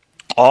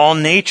all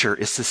nature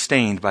is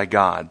sustained by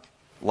God,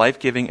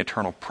 life-giving,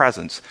 eternal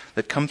presence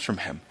that comes from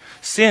him.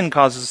 Sin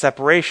causes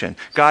separation.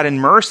 God in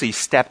mercy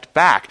stepped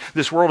back.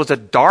 This world is a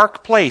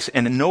dark place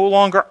and it no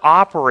longer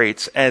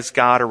operates as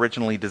God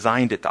originally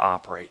designed it to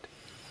operate.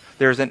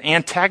 There's an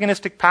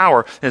antagonistic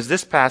power, as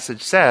this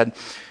passage said.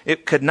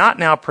 It could not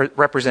now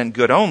represent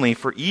good only,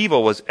 for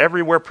evil was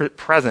everywhere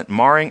present,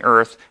 marring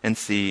earth and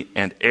sea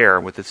and air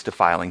with its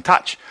defiling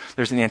touch.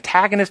 There's an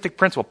antagonistic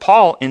principle.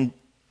 Paul in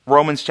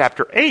Romans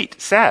chapter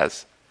 8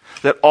 says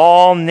that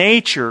all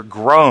nature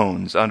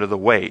groans under the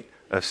weight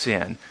of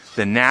sin.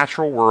 The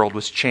natural world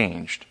was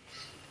changed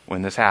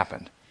when this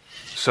happened.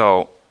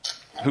 So,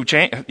 who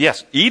changed?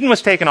 Yes, Eden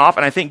was taken off,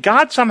 and I think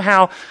God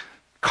somehow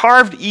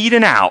carved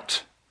Eden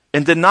out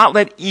and did not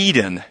let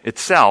Eden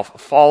itself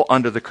fall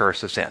under the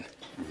curse of sin.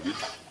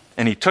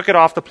 And he took it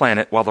off the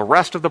planet while the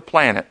rest of the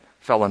planet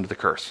fell under the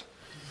curse.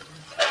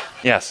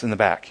 Yes, in the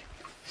back.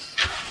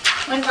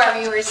 One of our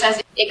viewers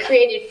says it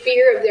created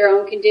fear of their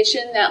own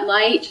condition, that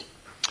light.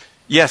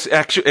 Yes,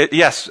 actually,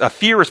 yes.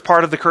 Fear is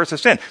part of the curse of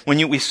sin.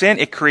 When we sin,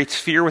 it creates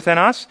fear within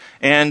us,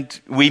 and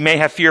we may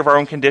have fear of our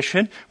own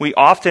condition. We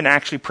often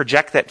actually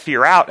project that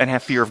fear out and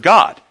have fear of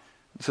God.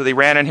 So they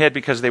ran and hid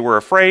because they were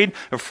afraid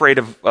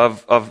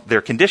of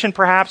their condition,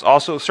 perhaps.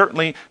 Also,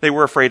 certainly, they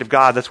were afraid of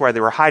God. That's why they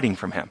were hiding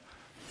from Him,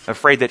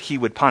 afraid that He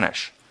would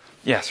punish.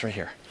 Yes, right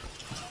here.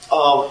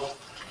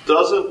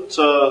 Doesn't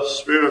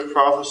Spirit of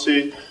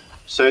Prophecy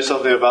say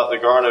something about the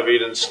Garden of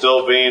Eden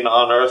still being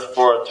on earth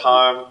for a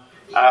time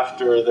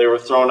after they were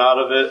thrown out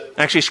of it?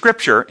 Actually,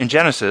 Scripture in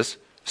Genesis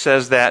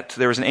says that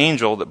there was an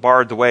angel that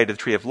barred the way to the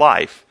tree of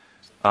life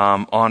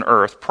on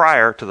earth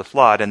prior to the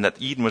flood, and that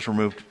Eden was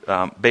removed,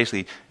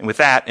 basically, and with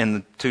that and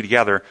the two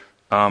together,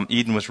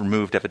 Eden was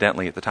removed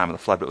evidently at the time of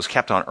the flood, but it was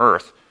kept on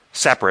earth,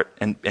 separate,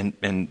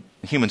 and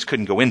humans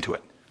couldn't go into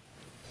it.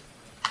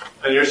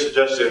 And you're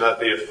suggesting that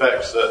the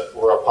effects that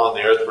were upon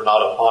the earth were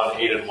not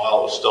upon Eden while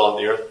it was still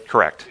on the earth?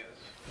 Correct.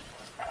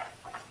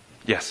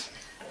 Yes.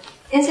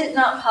 Is it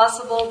not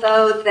possible,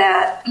 though,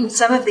 that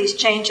some of these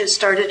changes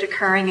started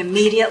occurring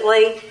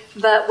immediately,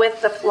 but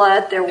with the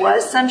flood there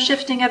was some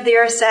shifting of the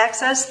Earth's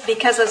axis?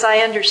 Because as I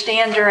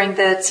understand, during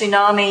the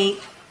tsunami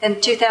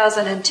in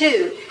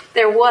 2002,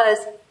 there was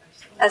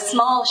a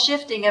small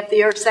shifting of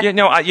the Earth's axis.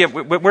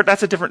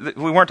 That's a different.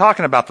 We weren't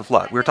talking about the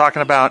flood. We were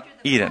talking about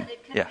Eden.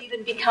 It could have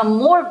even become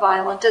more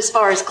violent as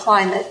far as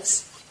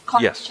climate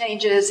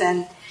changes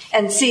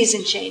and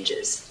season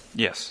changes.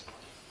 Yes.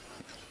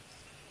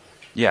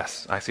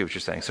 Yes, I see what you're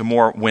saying. So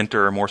more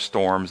winter, more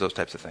storms, those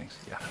types of things.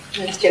 Yeah.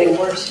 It's getting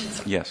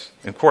worse. Yes,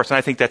 of course. And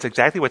I think that's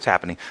exactly what's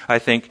happening. I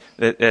think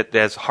that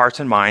as hearts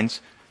and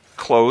minds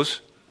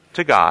close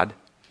to God,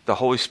 the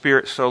Holy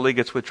Spirit slowly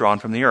gets withdrawn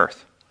from the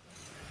earth.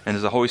 And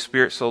as the Holy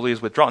Spirit slowly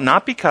is withdrawn,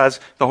 not because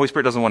the Holy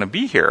Spirit doesn't want to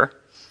be here,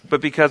 but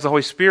because the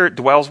Holy Spirit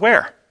dwells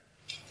where?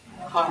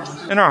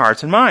 In our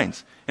hearts and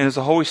minds. And as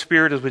the Holy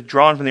Spirit is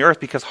withdrawn from the earth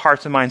because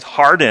hearts and minds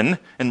harden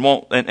and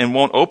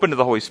won't open to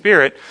the Holy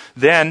Spirit,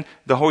 then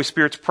the Holy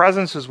Spirit's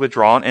presence is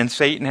withdrawn, and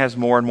Satan has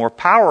more and more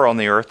power on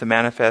the earth to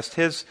manifest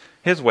his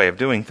way of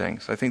doing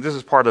things. I think this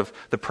is part of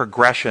the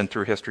progression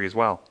through history as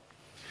well.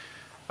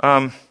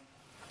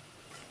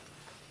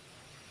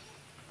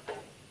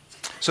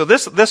 So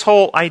this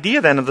whole idea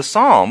then of the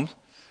Psalm,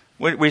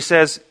 where he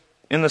says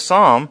in the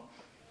Psalm,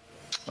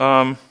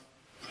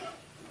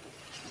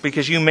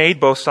 because you made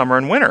both summer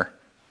and winter.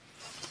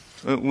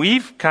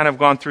 We've kind of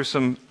gone through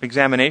some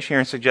examination here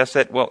and suggest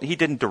that, well, he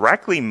didn't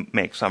directly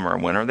make summer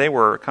and winter. They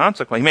were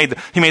consequent.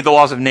 He made the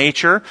laws of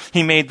nature.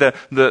 He made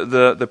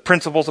the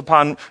principles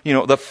upon,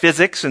 the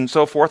physics and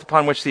so forth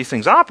upon which these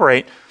things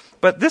operate.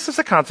 But this is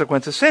a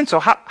consequence of sin. So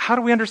how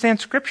do we understand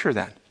Scripture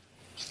then?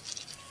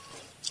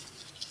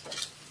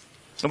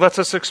 Let's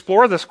just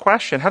explore this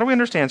question. How do we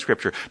understand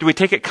Scripture? Do we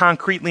take it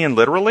concretely and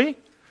literally?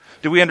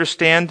 Do we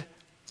understand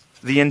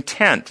the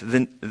intent,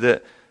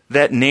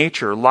 that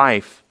nature,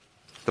 life,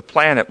 the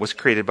planet was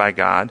created by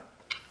God,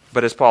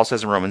 but as Paul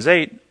says in Romans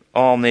 8,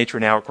 all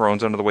nature now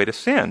groans under the weight of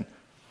sin.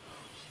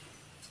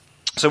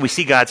 So we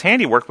see God's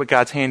handiwork, but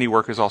God's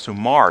handiwork is also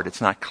marred.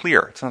 It's not clear.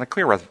 It's not a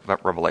clear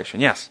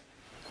revelation. Yes?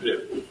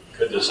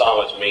 Could the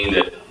psalmist mean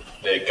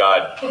that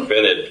God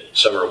prevented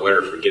summer and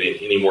winter from getting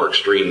any more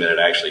extreme than it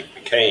actually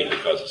became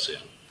because of sin?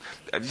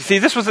 See,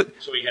 this was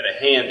so he had a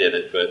hand in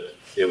it, but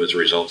it was a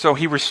result. So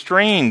he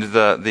restrained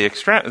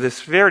the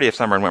severity of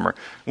summer and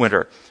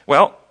winter.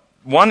 Well,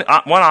 one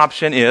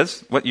option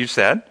is what you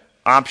said.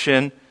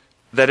 Option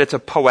that it's a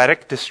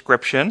poetic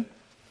description,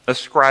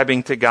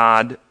 ascribing to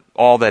God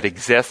all that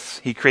exists.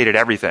 He created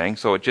everything,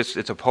 so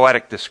it's a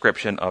poetic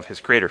description of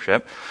His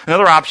creatorship.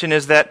 Another option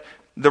is that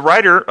the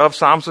writer of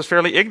Psalms was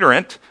fairly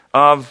ignorant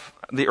of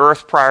the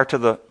earth prior to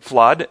the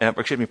flood,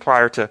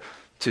 prior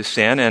to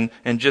sin,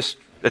 and just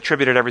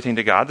attributed everything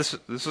to God. This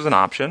is an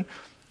option.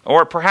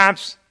 Or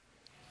perhaps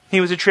he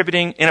was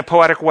attributing, in a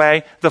poetic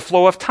way, the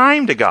flow of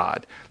time to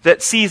God,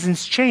 that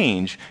seasons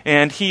change,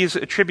 and he's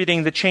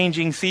attributing the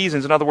changing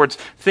seasons. In other words,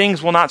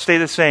 things will not stay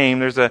the same.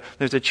 There's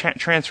a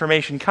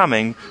transformation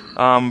coming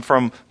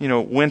from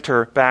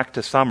winter back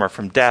to summer,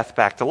 from death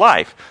back to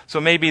life.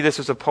 So maybe this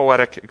is a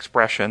poetic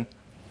expression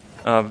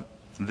of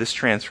this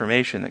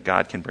transformation that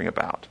God can bring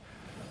about.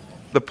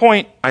 The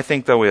point, I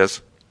think, though,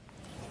 is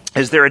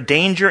there a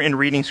danger in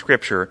reading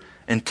Scripture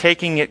and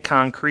taking it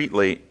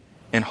concretely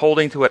and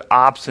holding to it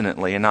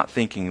obstinately and not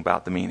thinking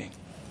about the meaning?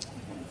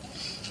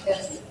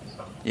 Yes.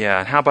 Yeah,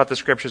 and how about the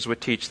Scriptures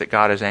would teach that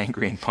God is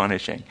angry and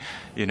punishing?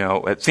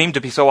 It seemed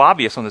to be so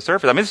obvious on the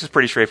surface. I mean, this is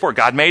pretty straightforward.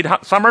 God made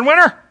summer and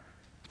winter.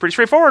 It's pretty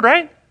straightforward,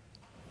 right?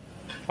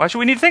 Why should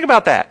we need to think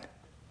about that?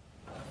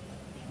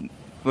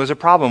 There's a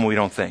problem we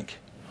don't think.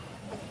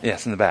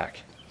 Yes, in the back.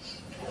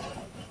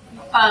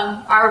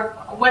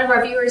 One of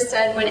our viewers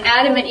said, when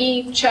Adam and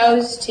Eve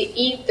chose to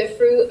eat the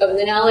fruit of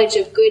the knowledge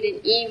of good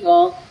and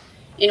evil,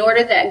 in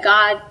order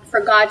for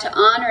God to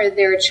honor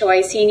their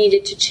choice, He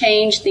needed to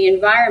change the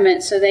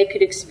environment so they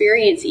could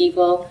experience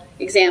evil.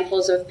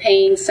 Examples of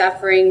pain,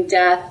 suffering,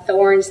 death,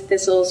 thorns,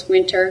 thistles,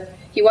 winter.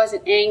 He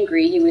wasn't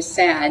angry, He was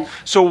sad.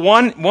 So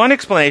one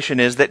explanation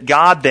is that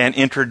God then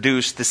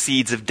introduced the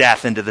seeds of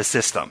death into the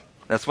system.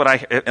 That's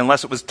what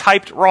unless it was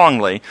typed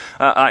wrongly.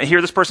 I hear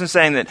this person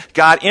saying that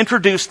God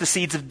introduced the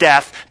seeds of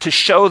death to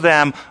show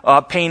them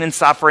pain and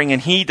suffering,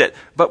 and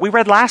but we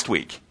read last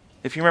week,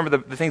 if you remember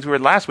the things we read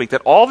last week,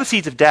 that all the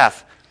seeds of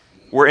death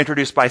were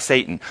introduced by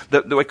Satan.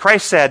 The way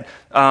Christ said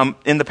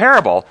in the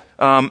parable,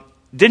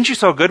 didn't you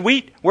sow good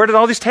wheat? Where did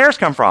all these tares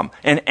come from?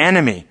 An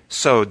enemy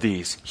sowed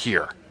these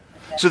here.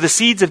 So the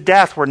seeds of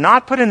death were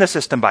not put in the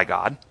system by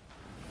God.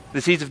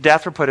 The seeds of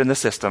death were put in the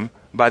system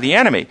by the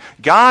enemy.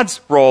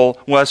 God's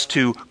role was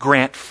to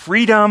grant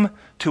freedom,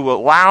 to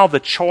allow the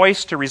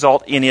choice to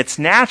result in its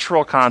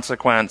natural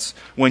consequence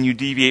when you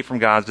deviate from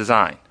God's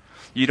design.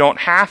 You don't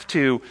have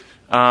to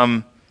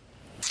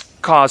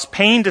cause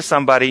pain to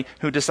somebody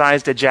who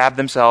decides to jab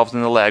themselves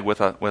in the leg with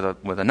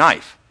a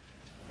knife.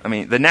 I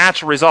mean, the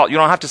natural result, you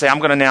don't have to say, I'm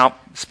going to now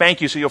spank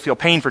you so you'll feel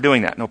pain for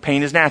doing that. No,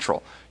 pain is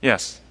natural.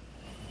 Yes?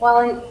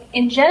 Well,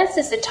 in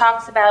Genesis, it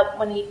talks about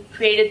when he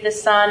created the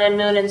sun and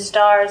moon and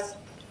stars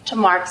to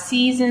mark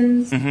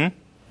seasons. Mm-hmm.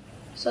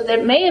 So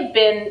there may have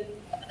been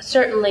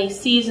certainly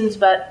seasons,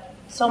 but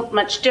so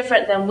much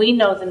different than we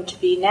know them to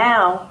be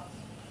now.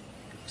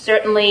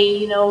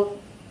 Certainly,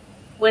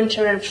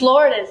 winter in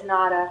Florida is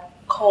not a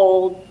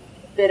cold,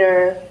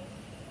 bitter,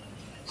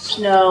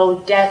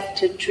 snow, death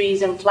to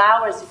trees and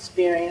flowers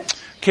experience.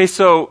 Okay,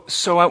 so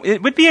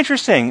it would be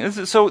interesting.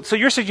 So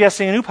you're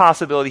suggesting a new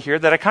possibility here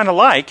that I kind of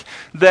like,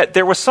 that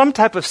there was some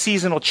type of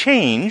seasonal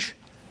change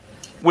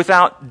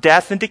without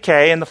death and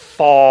decay and the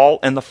fall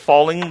and the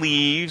falling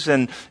leaves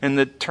and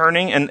the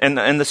turning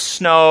and the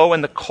snow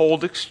and the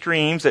cold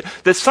extremes,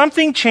 that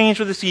something changed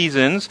with the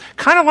seasons,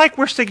 kind of like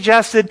we're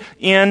suggested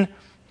in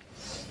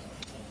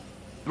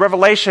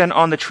Revelation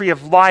on the tree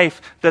of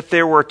life, that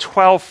there were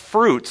 12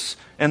 fruits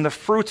and the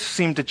fruits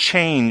seemed to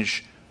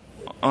change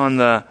on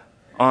the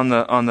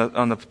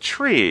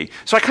tree.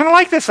 So I kind of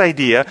like this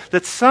idea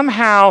that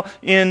somehow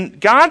in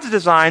God's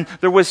design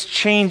there was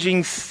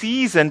changing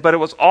season, but it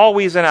was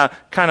always in a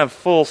kind of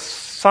full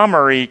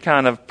summery,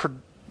 kind of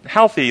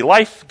healthy,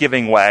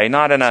 life-giving way,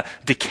 not in a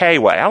decay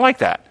way. I like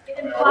that. It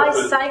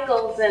implies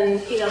cycles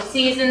and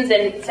seasons,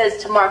 and it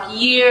says to mark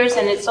years,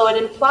 and so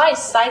it implies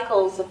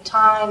cycles of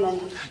time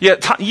and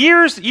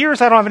years.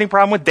 I don't have any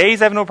problem with.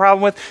 Days I have no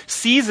problem with.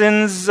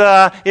 Seasons,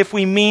 if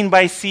we mean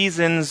by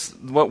seasons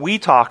what we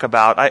talk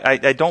about,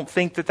 I don't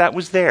think that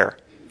was there.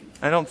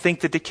 I don't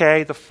think the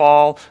decay, the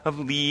fall of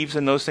leaves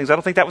and those things, I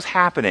don't think that was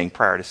happening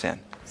prior to sin.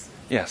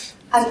 Yes.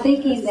 I'm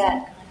thinking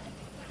that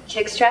to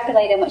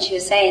extrapolate on what she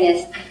was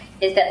saying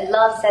is that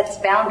love sets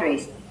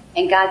boundaries.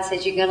 And God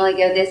says you can only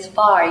go this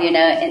far,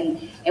 and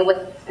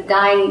with the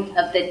dying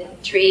of the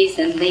trees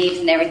and leaves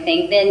and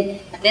everything,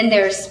 then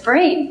there's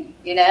spring,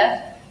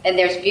 and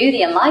there's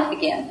beauty and life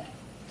again.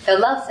 So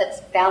love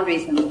sets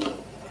boundaries, and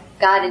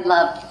God in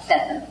love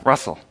set them.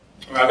 Russell.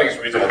 I think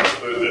it's reasonable to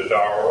conclude that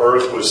our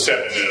Earth was set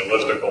in an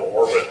elliptical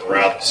orbit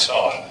around the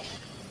sun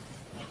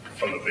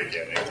from the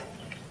beginning.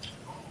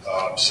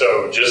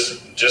 So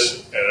just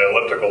an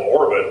elliptical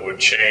orbit would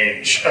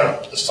change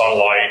the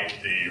sunlight,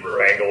 the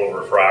angle of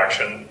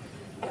refraction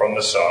from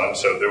the sun.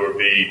 So there would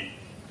be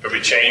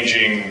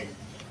changes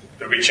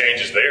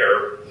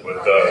there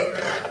with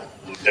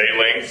day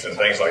lengths and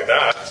things like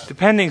that.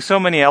 Depending, so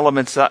many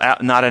elements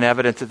not in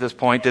evidence at this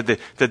point. Did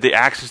the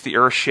axis of the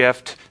Earth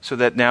shift so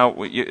that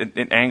now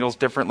it angles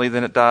differently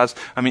than it does?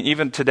 I mean,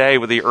 even today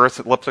with the Earth's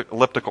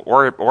elliptical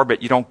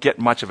orbit, you don't get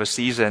much of a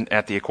season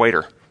at the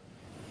equator.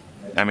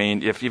 I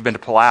mean, if you've been to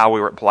Palau, we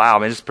were at Palau. I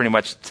mean, it's pretty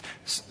much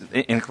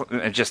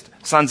just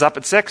sun's up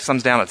at 6,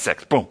 sun's down at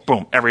 6. Boom,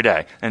 boom, every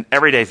day. And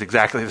every day is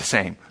exactly the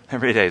same.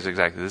 Every day is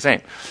exactly the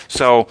same.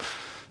 So,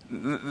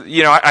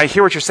 I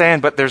hear what you're saying,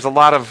 but there's a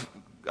lot of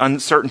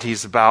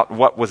uncertainties about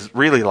what was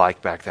really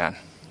like back then.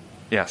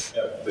 Yes?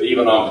 Yeah, but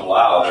even on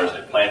Palau, there's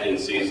a planting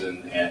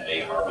season and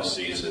a harvest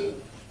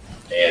season,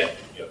 and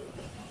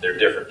there are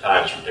different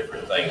times for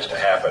different things to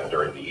happen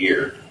during the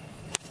year.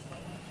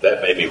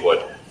 That may be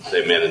what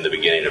they meant in the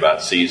beginning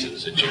about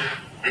seasons, that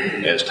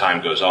as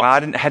time goes on. Well, I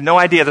had no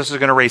idea this was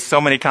going to raise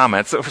so many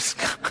comments.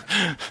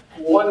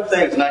 One thing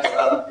that's nice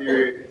about the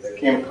theory that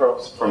came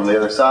across from the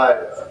other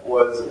side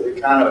was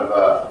it kind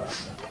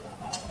of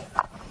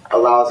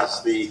allows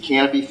us the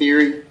canopy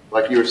theory,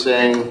 like you were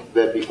saying,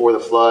 that before the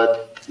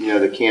flood,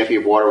 the canopy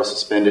of water was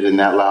suspended and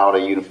that allowed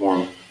a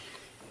uniform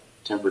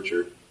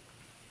temperature.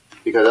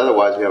 Because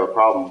otherwise we have a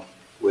problem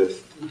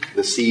with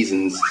the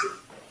seasons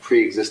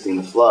pre-existing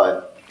the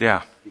flood.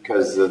 Yeah.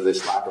 Because of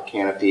this lack of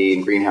canopy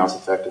and greenhouse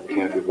effect of the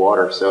canopy of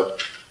water. So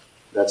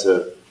that's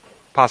a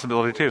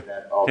possibility too.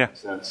 That all makes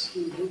sense.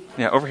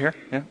 Yeah, over here.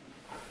 Yeah.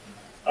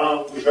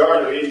 The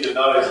Garden of Eden did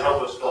not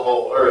encompass the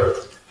whole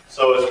earth.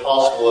 So it's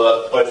possible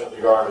that the place where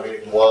the Garden of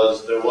Eden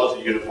there was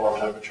a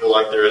uniform temperature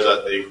like there is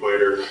at the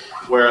equator,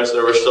 whereas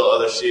there were still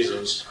other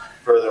seasons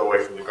further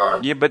away from the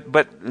garden. Yeah, but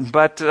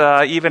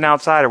even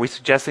outside, are we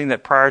suggesting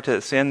that prior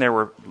to sin there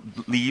were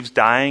leaves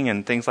dying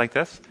and things like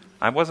this?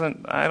 I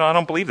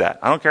don't believe that.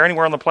 I don't care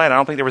anywhere on the planet. I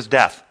don't think there was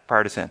death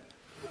prior to sin.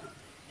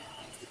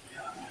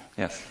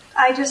 Yes.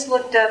 I just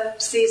looked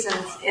up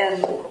seasons in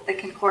the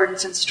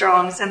Concordance and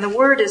Strong's, and the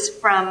word is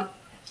from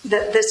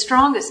The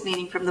strongest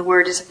meaning from the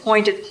word is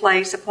appointed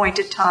place,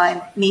 appointed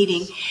time,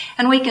 meeting.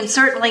 And we can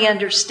certainly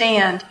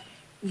understand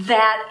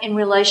that in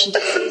relation to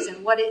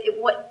season.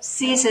 What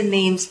season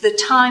means, the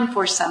time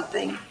for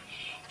something.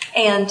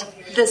 And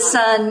the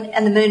sun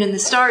and the moon and the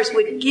stars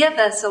would give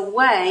us a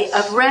way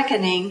of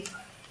reckoning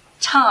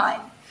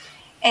time.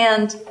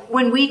 And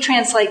when we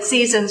translate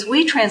seasons,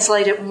 we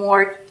translate it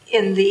more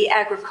in the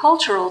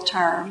agricultural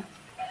term,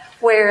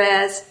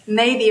 whereas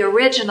maybe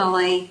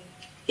originally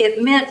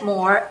it meant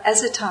more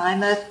as a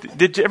time of...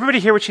 Did everybody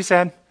hear what she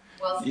said?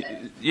 Well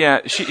said.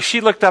 Yeah,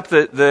 she looked up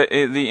in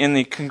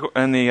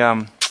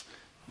the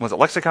was it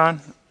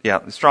lexicon? Yeah,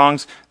 the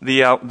Strong's,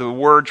 the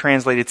word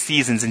translated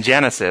seasons in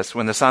Genesis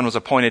when the sun was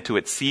appointed to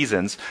its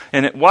seasons,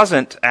 and it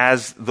wasn't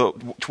as the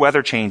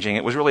weather changing.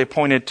 It was really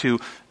appointed to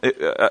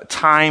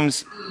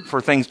times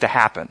for things to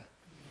happen.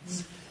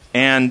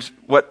 And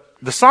what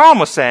the Psalm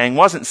was saying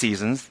wasn't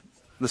seasons.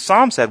 The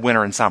Psalm said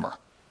winter and summer.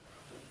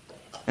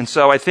 And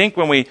so I think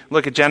when we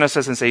look at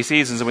Genesis and say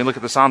seasons, and we look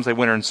at the Psalms and say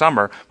winter and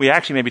summer, we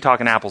actually may be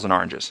talking apples and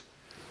oranges.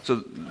 So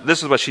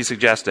this is what she's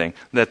suggesting,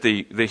 that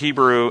the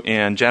Hebrew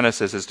in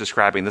Genesis is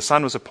describing the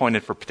sun was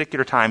appointed for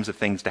particular times of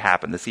things to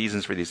happen, the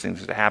seasons for these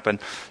things to happen,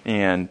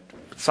 and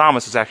the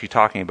psalmist is actually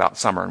talking about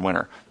summer and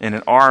winter. And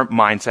in our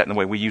mindset and the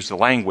way we use the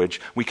language,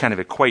 we kind of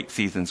equate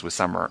seasons with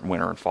summer and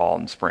winter and fall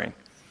and spring.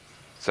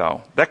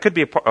 So that could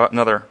be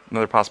another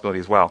possibility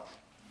as well.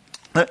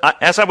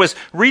 As I was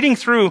reading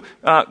through,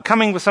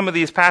 coming with some of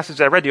these passages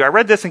I read to you, I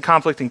read this in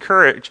Conflict and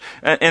Courage.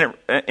 And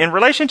in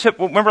relationship,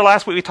 remember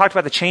last week we talked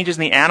about the changes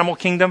in the animal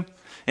kingdom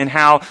and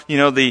how,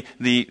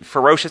 the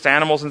ferocious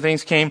animals and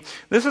things came?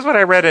 This is what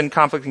I read in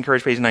Conflict and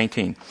Courage, page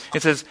 19.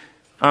 It says,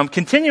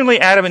 continually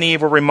Adam and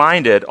Eve were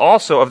reminded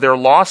also of their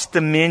lost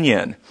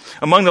dominion.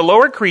 Among the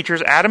lower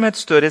creatures, Adam had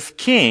stood as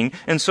king,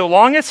 and so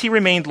long as he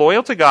remained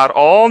loyal to God,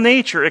 all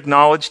nature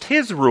acknowledged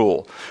his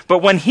rule. But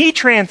when he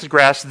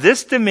transgressed,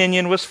 this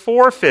dominion was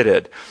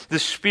forfeited. The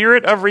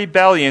spirit of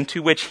rebellion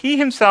to which he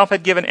himself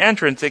had given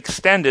entrance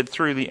extended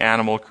through the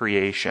animal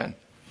creation.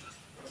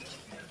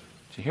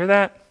 Did you hear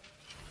that?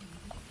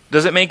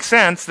 Does it make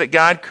sense that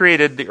God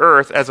created the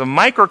earth as a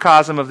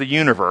microcosm of the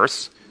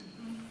universe,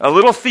 a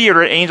little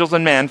theater, angels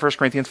and men, 1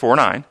 Corinthians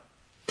 4:9,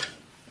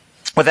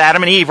 with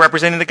Adam and Eve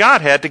representing the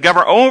Godhead to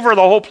govern over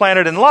the whole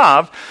planet in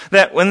love,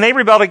 that when they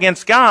rebelled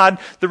against God,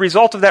 the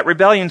result of that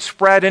rebellion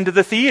spread into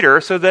the theater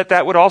so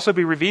that would also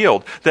be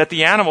revealed, that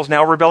the animals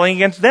now are rebelling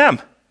against them.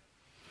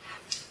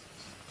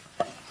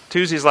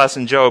 Tuesday's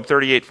lesson, Job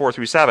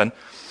 38:4-7.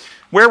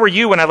 Where were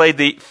you when I laid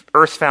the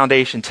earth's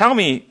foundation? Tell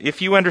me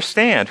if you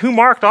understand. Who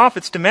marked off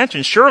its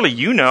dimensions? Surely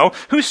you know.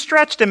 Who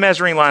stretched a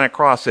measuring line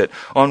across it?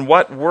 On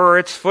what were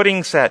its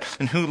footing set?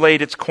 And who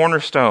laid its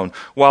cornerstone?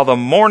 While the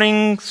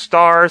morning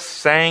stars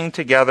sang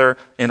together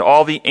and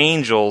all the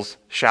angels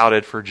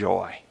shouted for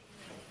joy.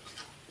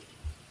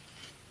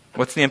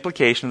 What's the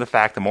implication of the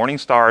fact the morning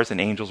stars and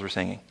angels were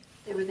singing?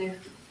 They were there.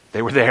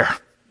 They were there.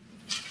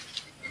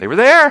 They were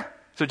there.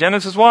 So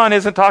Genesis 1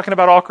 isn't talking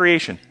about all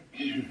creation.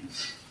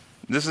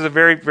 This is a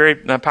very, very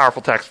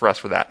powerful text for us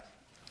for that.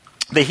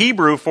 The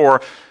Hebrew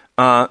for,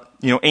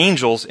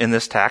 angels in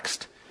this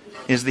text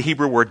is the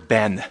Hebrew word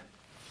ben.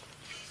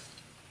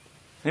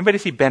 Anybody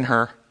see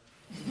Ben-Hur?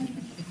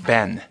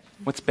 Ben.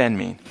 What's Ben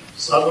mean?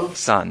 Son.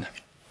 Son.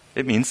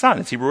 It means son.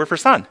 It's Hebrew word for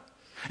son.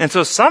 And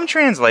so some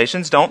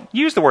translations don't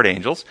use the word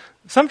angels.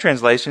 Some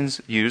translations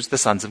use the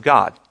sons of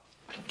God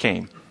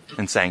came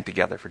and sang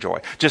together for joy.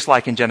 Just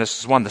like in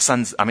Genesis 1,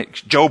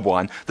 Job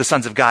 1, the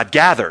sons of God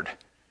gathered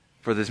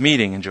for this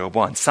meeting in Job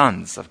 1,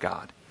 sons of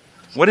God.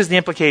 What is the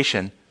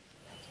implication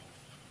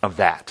of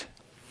that?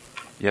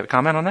 You have a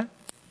comment on that?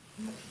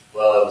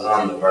 Well, it was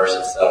on the verse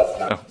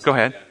itself. Go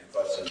ahead.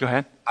 Go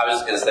ahead. I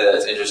was just going to say that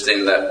it's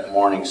interesting that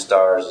morning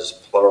stars is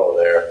plural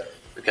there,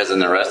 because in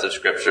the rest of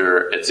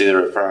Scripture, it's either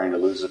referring to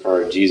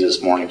Lucifer or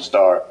Jesus, morning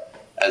star,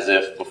 as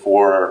if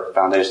before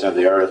foundation of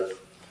the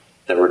earth,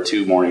 there were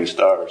two morning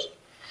stars.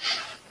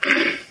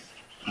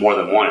 More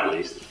than one, at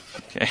least.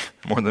 Okay,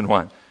 more than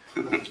one.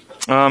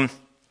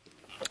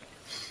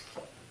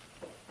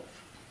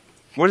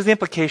 What is the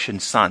implication,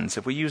 sons?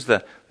 If we use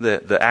the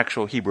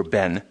actual Hebrew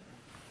ben,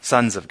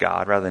 sons of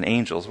God, rather than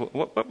angels,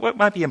 what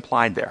might be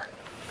implied there?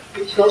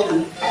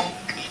 Children.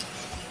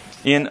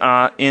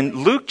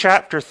 In Luke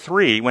chapter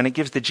 3, when it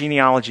gives the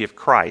genealogy of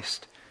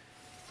Christ,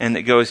 and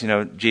it goes,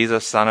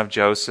 Jesus, son of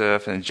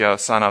Joseph, and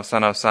son of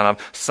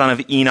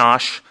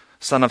Enosh,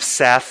 son of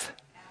Seth,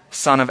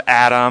 son of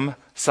Adam,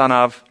 son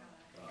of...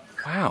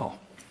 Wow.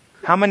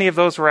 How many of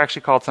those were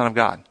actually called son of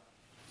God?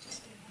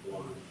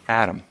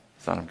 Adam,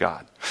 son of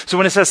God. So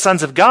when it says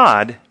sons of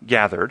God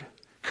gathered,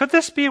 could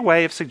this be a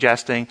way of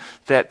suggesting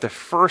that the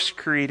first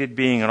created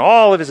being on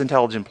all of his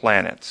intelligent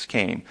planets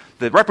came?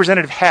 The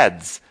representative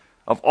heads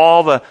of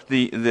all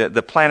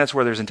the planets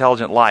where there's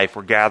intelligent life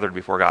were gathered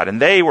before God. And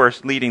they were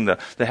leading the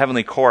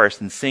heavenly chorus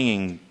and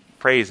singing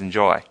praise and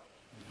joy.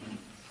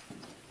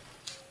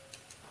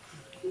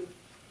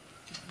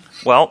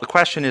 Well, the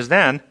question is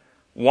then,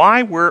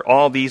 why were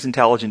all these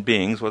intelligent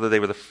beings, whether they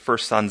were the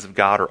first sons of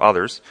God or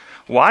others,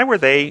 why were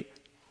they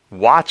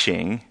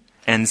watching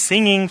and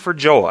singing for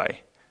joy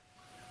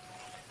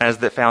as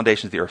the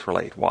foundations of the earth were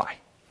laid. Why?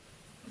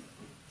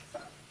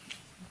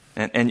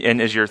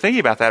 And as you're thinking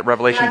about that,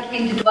 Revelation... God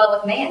came to dwell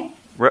with man.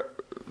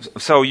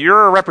 So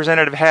you're a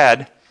representative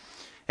head,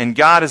 and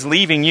God is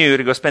leaving you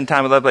to go spend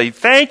time with everybody.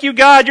 Thank you,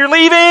 God, you're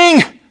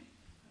leaving!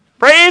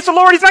 Praise the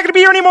Lord, He's not going to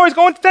be here anymore. He's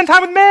going to spend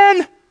time with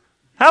men.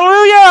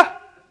 Hallelujah!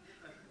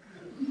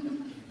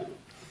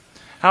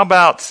 How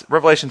about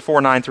Revelation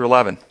 4:9 through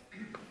 11?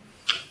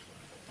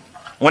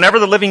 Whenever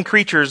the living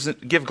creatures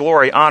give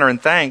glory, honor,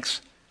 and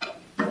thanks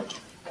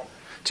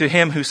to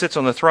Him who sits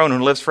on the throne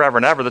and lives forever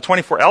and ever, the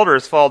 24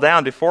 elders fall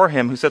down before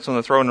Him who sits on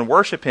the throne and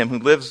worship Him who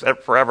lives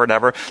forever and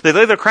ever. They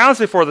lay their crowns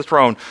before the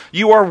throne.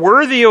 You are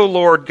worthy, O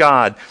Lord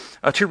God,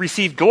 to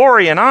receive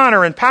glory and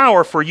honor and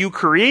power, for you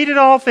created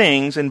all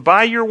things, and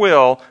by your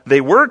will they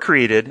were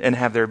created and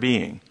have their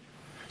being.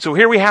 So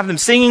here we have them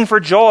singing for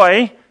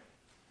joy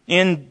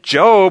in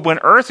Job when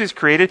earth is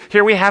created.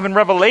 Here we have in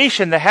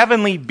Revelation the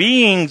heavenly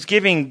beings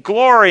giving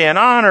glory and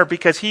honor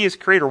because He is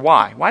creator.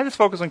 Why? Why this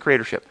focus on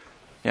creatorship?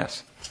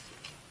 Yes.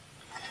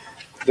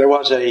 There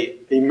was an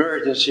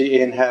emergency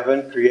in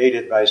heaven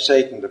created by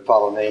Satan, the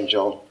fallen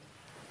angel.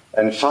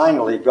 And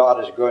finally,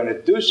 God is going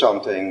to do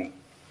something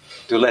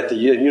to let the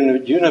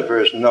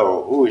universe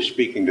know who is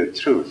speaking the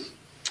truth.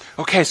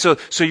 Okay, so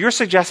you're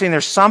suggesting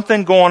there's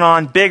something going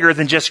on bigger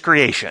than just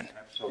creation.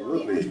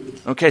 Absolutely.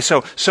 Okay,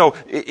 so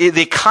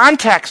the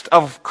context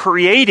of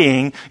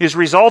creating is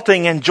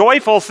resulting in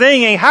joyful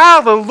singing,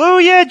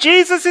 hallelujah,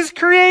 Jesus is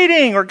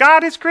creating, or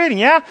God is creating,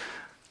 yeah?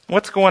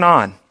 What's going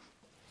on?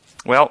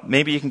 Well,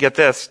 maybe you can get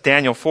this,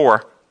 Daniel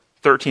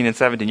 4:13 and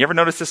 17. You ever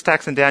notice this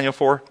text in Daniel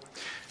 4? It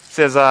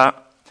says,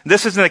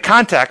 this is in the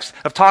context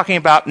of talking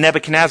about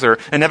Nebuchadnezzar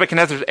and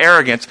Nebuchadnezzar's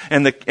arrogance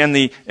and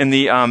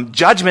the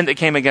judgment that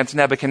came against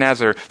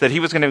Nebuchadnezzar, that he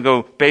was going to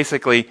go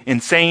basically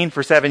insane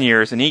for 7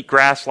 years and eat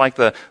grass like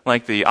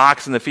the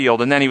ox in the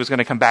field, and then he was going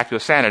to come back to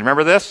his sanity.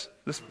 Remember this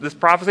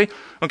prophecy?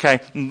 Okay,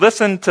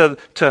 listen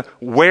to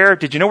where,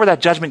 did you know where that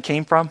judgment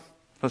came from?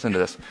 Listen to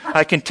this.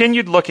 I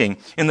continued looking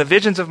in the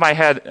visions of my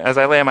head as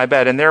I lay on my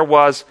bed, and there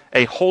was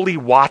a holy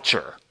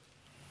watcher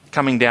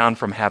coming down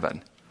from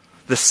heaven.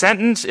 The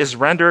sentence is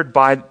rendered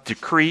by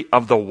decree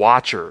of the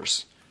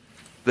watchers.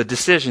 The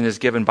decision is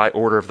given by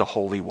order of the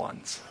holy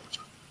ones.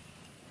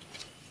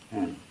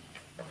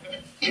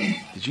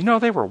 Did you know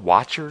they were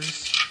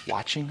watchers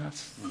watching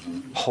us?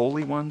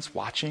 Holy ones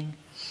watching?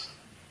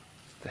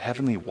 The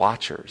heavenly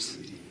watchers.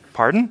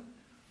 Pardon?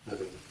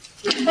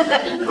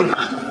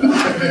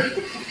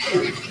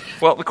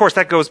 Well, of course,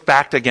 that goes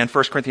back to, again,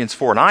 1 Corinthians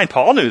 4:9.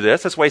 Paul knew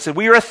this. That's why he said,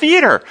 we are a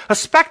theater, a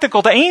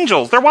spectacle to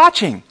angels. They're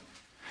watching.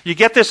 You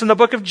get this in the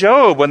book of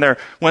Job when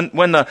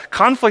the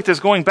conflict is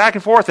going back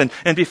and forth,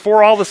 and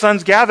before all the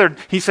sons gathered,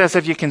 he says,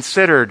 have you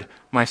considered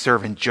my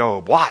servant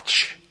Job?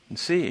 Watch and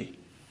see.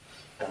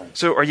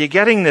 So are you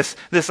getting this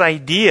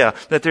idea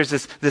that there's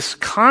this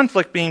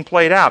conflict being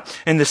played out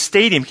in the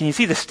stadium? Can you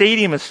see the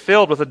stadium is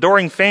filled with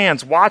adoring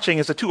fans watching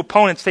as the two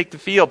opponents take the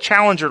field?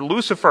 Challenger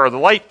Lucifer, the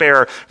light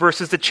bearer,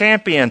 versus the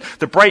champion,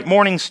 the bright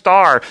morning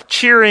star,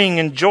 cheering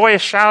and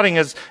joyous shouting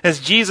as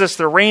Jesus,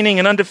 the reigning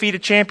and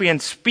undefeated champion,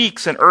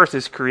 speaks and earth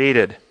is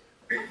created.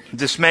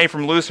 Dismay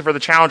from Lucifer, the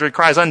challenger, he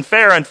cries,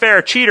 unfair,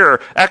 unfair, cheater,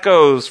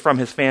 echoes from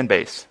his fan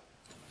base.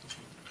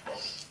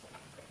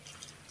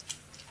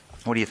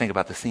 What do you think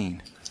about the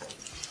scene?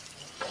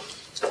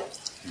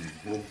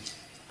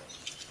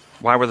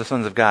 Why were the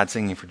sons of God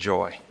singing for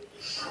joy?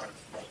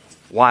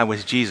 Why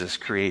was Jesus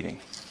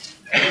creating?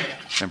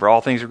 Remember,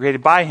 all things were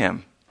created by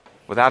Him.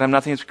 Without Him,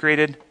 nothing is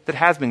created that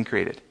has been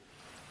created.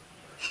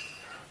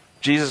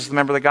 Jesus is the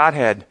member of the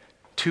Godhead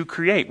to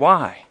create.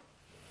 Why?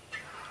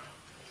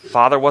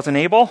 Father wasn't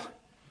able?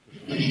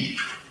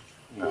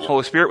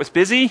 Holy Spirit was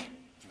busy?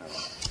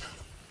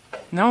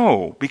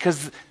 No,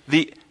 because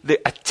the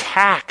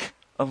attack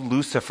of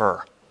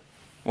Lucifer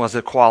was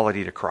a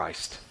quality to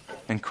Christ.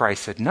 And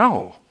Christ said,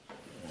 no,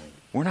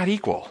 we're not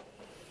equal.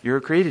 You're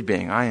a created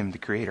being. I am the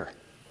creator.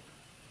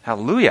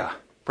 Hallelujah.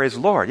 Praise the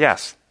Lord.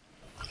 Yes.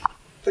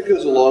 That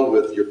goes along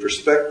with your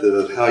perspective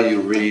of how you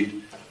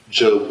read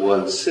Job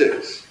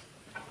 1:6.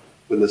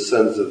 When the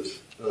sons of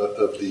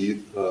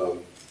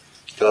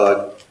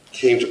God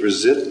came to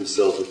present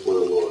themselves before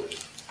the Lord.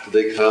 Did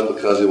they come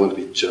because they wanted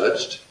to be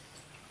judged?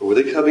 Or were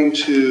they coming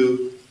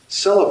to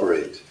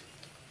celebrate?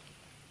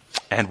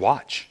 And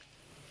watch.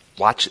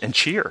 Watch and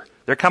cheer.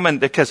 They're coming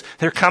because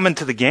they're coming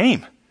to the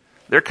game.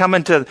 They're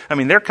coming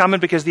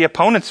because the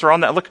opponents are on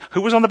that. Look,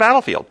 who was on the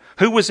battlefield?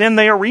 Who was in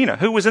the arena?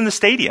 Who was in the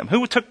stadium?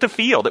 Who took the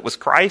field? It was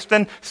Christ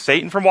and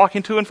Satan from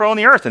walking to and fro on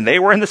the earth, and they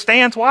were in the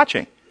stands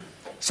watching.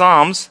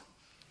 Psalms,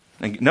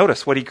 and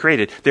notice what he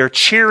created. They're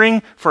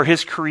cheering for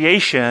his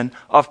creation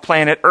of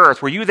planet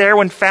Earth. Were you there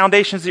when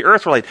foundations of the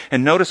earth were laid?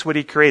 And notice what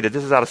he created.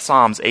 This is out of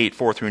Psalms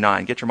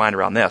 8:4-9. Get your mind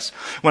around this.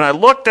 When I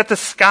looked at the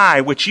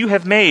sky which you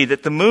have made,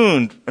 at the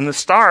moon and the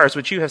stars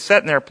which you have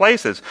set in their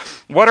places,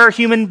 what are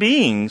human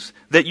beings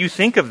that you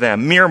think of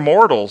them? Mere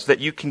mortals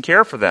that you can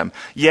care for them.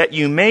 Yet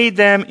you made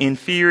them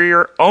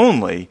inferior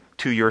only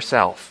to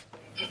yourself.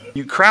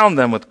 You crowned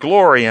them with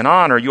glory and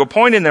honor. You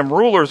appointed them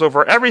rulers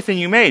over everything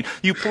you made.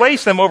 You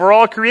placed them over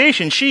all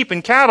creation, sheep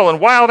and cattle and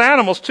wild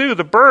animals too,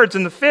 the birds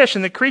and the fish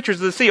and the creatures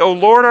of the sea. O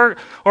Lord,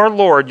 our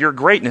Lord, your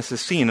greatness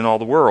is seen in all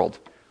the world.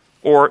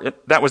 Or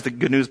that was the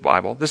Good News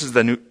Bible. This is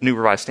the New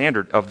Revised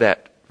Standard of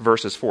that,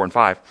 verses 4 and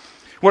 5.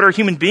 What are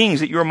human beings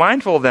that you are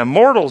mindful of them,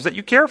 mortals that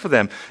you care for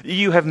them?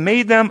 You have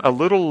made them a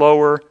little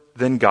lower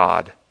than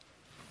God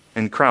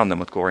and crowned them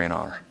with glory and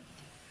honor.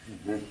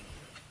 Mm-hmm.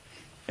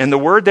 And the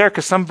word there,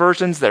 because some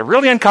versions, they're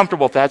really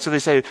uncomfortable with that, so they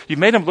say, you've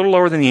made them a little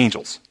lower than the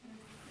angels.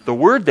 The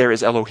word there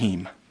is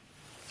Elohim.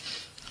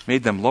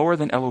 Made them lower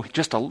than Elohim.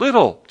 Just a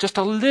little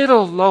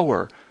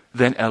lower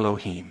than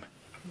Elohim.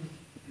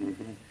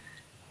 Mm-hmm.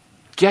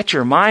 Get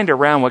your mind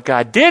around what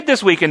God did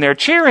this week, and they're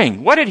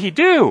cheering. What did he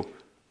do?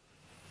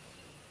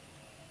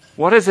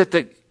 What is it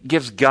that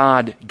gives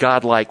God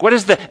godlike? What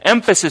is the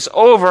emphasis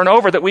over and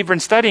over that we've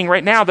been studying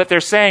right now that they're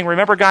saying,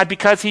 remember God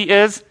because he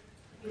is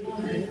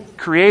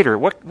creator.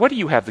 What do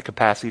you have the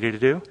capacity to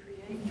do?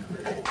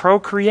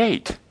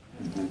 Procreate.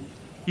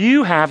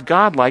 You have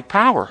godlike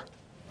power.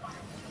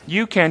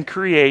 You can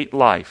create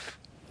life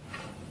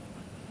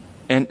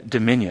and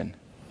dominion.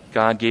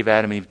 God gave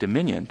Adam and Eve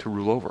dominion to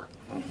rule over.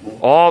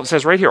 All, it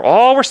says right here,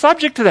 all were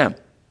subject to them,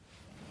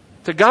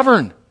 to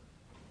govern.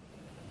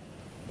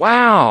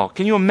 Wow,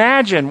 can you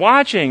imagine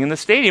watching in the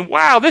stadium?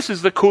 Wow, this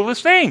is the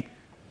coolest thing.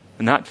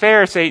 Not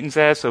fair, Satan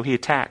says, so he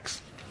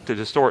attacks to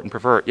distort and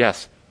pervert.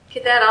 Yes?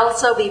 Could that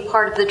also be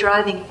part of the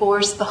driving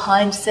force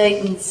behind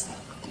Satan's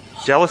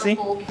jealousy?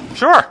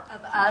 Sure.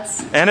 Of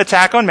us? An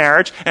attack on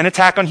marriage, an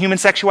attack on human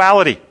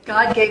sexuality.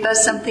 God gave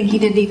us something he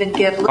didn't even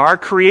give. Our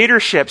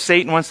creatorship,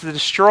 Satan wants to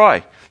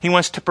destroy. He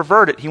wants to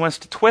pervert it. He wants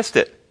to twist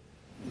it.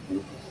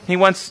 He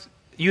wants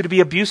you to be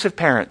abusive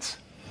parents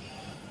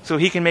so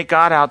he can make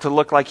God out to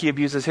look like he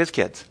abuses his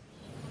kids.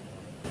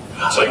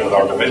 Same with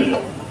our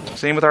dominion.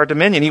 Same with our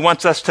dominion. He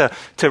wants us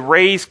to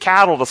raise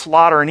cattle to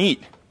slaughter and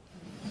eat.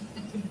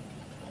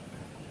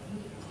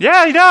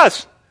 Yeah, he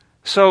does.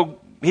 So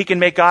he can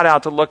make God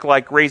out to look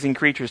like raising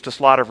creatures to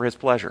slaughter for his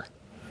pleasure.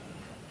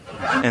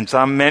 And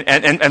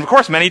of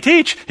course many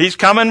teach he's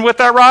coming with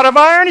that rod of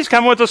iron, he's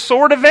coming with a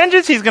sword of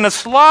vengeance, he's going to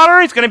slaughter,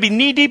 he's going to be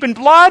knee deep in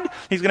blood,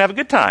 he's going to have a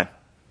good time.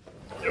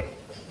 Yep.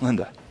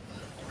 Linda.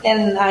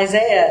 In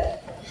Isaiah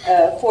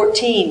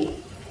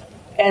 14,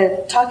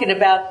 and talking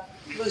about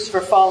Lucifer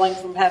falling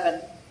from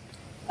heaven,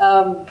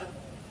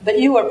 but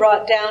you are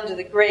brought down to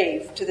the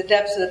grave, to the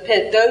depths of the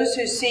pit. Those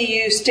who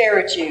see you stare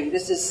at you.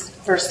 This is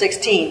verse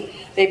 16.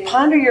 They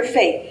ponder your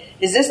fate.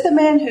 Is this the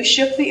man who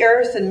shook the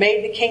earth and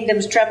made the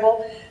kingdoms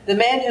tremble? The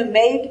man who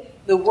made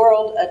the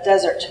world a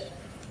desert,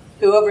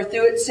 who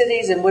overthrew its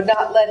cities and would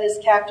not let his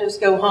captives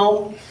go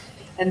home?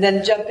 And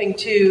then jumping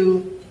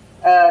to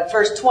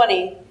verse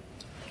 20,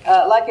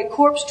 like a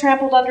corpse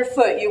trampled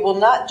underfoot, you will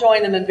not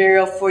join them in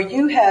burial, for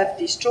you have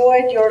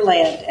destroyed your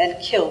land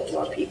and killed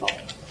your people.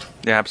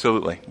 Yeah,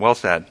 absolutely. Well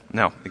said.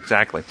 No,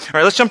 exactly. All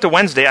right, let's jump to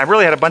Wednesday. I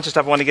really had a bunch of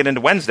stuff I want to get into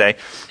Wednesday.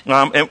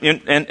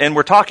 And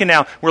we're talking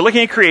now, we're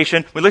looking at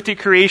creation. We looked at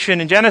creation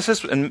in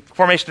Genesis and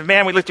formation of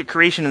man. We looked at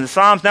creation in the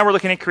Psalms. Now we're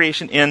looking at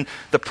creation in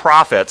the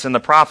prophets.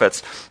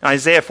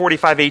 Isaiah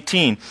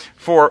 45:18.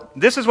 For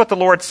this is what the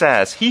Lord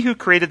says, he who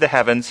created the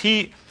heavens,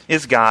 he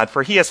is God,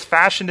 for he has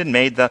fashioned and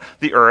made the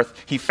earth.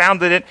 He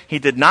founded it. He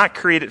did not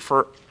create it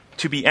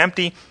to be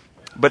empty,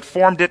 but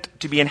formed it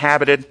to be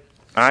inhabited.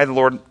 I, the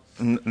Lord,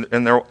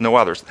 and there are no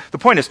others. The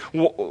point is,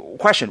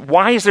 question,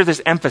 why is there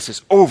this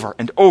emphasis over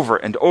and over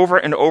and over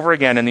and over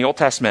again in the Old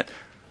Testament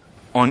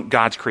on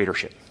God's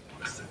creatorship?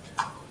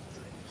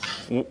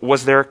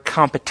 Was there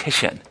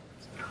competition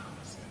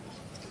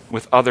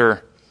with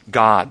other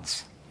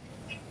gods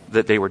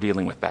that they were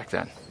dealing with back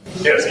then?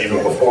 Yes,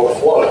 even before the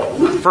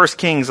flood. 1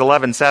 Kings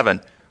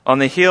 11:7. On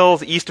the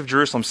hills east of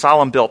Jerusalem,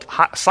 Solomon built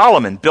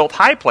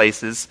high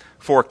places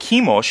for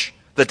Chemosh,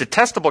 the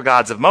detestable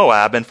gods of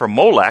Moab, and for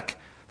Molech,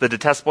 the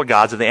detestable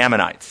gods of the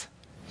Ammonites.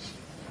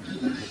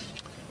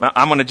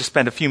 I'm going to just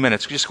spend a few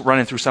minutes just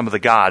running through some of the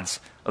gods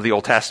of the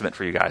Old Testament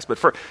for you guys. But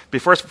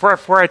before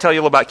I tell you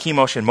a little about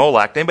Chemosh and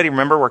Molech, anybody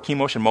remember where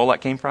Chemosh and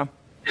Molech came from?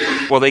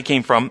 Well, they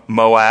came from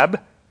Moab,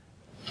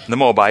 the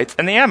Moabites,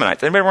 and the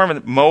Ammonites. Anybody remember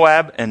where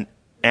Moab and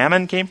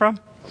Ammon came from?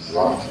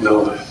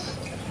 No.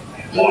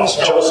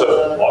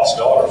 Joseph lost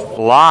daughters.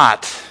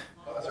 Lot.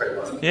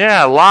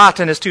 Yeah, Lot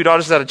and his two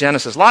daughters out of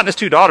Genesis. Lot and his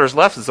two daughters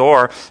left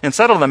Zoar and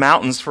settled in the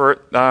mountains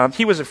for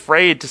he was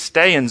afraid to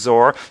stay in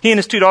Zoar. He and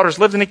his two daughters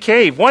lived in a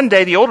cave. One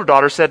day the older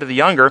daughter said to the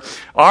younger,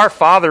 our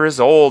father is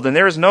old and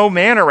there is no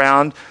man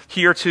around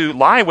here to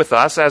lie with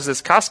us as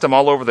is custom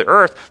all over the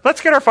earth.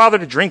 Let's get our father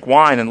to drink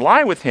wine and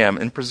lie with him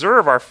and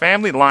preserve our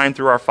family line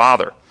through our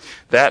father.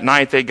 That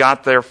night they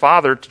got their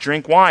father to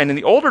drink wine, and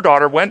the older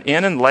daughter went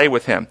in and lay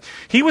with him.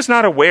 He was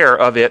not aware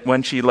of it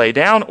when she lay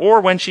down or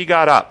when she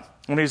got up.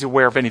 When he was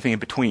aware of anything in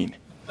between.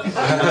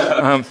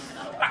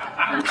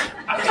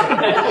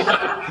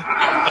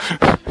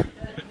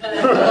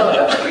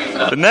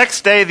 The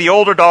next day, the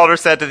older daughter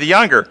said to the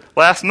younger,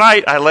 "Last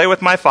night I lay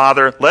with my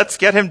father. Let's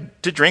get him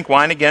to drink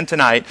wine again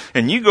tonight,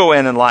 and you go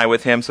in and lie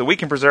with him so we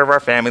can preserve our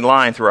family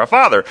line through our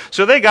father."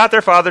 So they got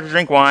their father to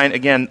drink wine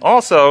again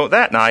also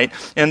that night,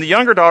 and the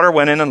younger daughter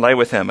went in and lay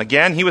with him.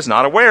 Again, he was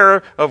not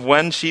aware of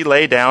when she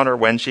lay down or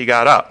when she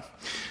got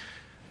up.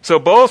 So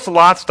both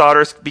Lot's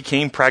daughters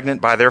became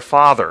pregnant by their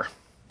father.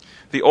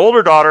 The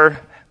older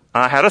daughter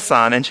had a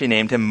son, and she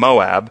named him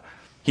Moab.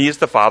 He is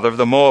the father of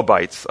the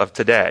Moabites of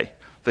today.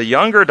 The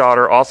younger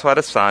daughter also had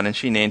a son, and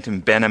she named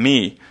him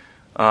Ben-Ami.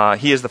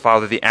 He is the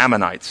father of the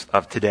Ammonites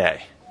of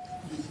today.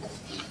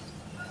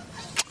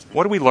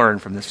 What do we learn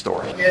from this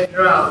story? Get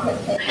drunk.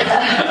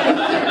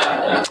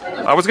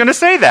 I was going to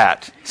say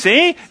that.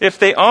 See? If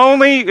they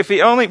only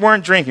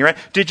weren't drinking, right?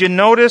 Did you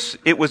notice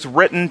it was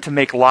written to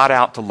make Lot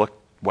out to look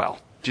well?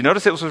 Did you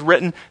notice it was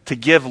written to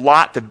give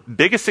Lot the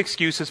biggest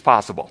excuses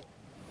possible?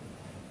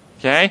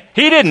 Okay?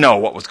 He didn't know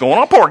what was going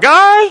on. Poor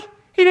guy.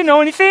 He didn't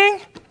know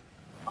anything.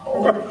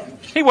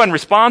 He wasn't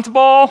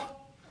responsible.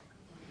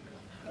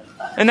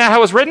 Isn't that how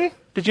it was written?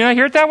 Did you not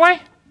hear it that way?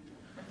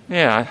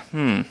 Yeah.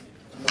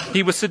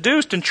 He was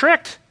seduced and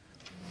tricked.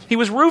 He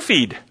was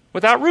roofied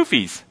without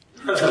roofies.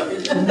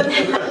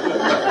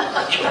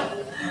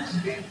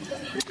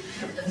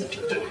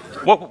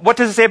 What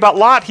does it say about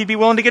Lot? He'd be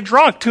willing to get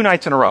drunk 2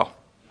 nights in a row.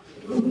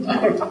 He's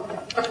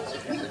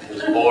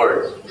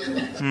bored.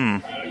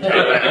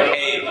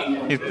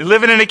 He's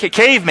living in a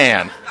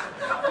caveman.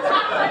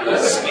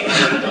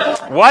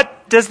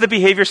 What does the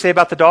behavior say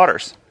about the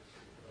daughters?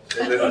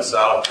 They live in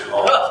Sodom too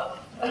long.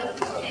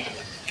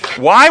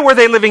 Why were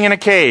they living in a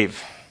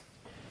cave?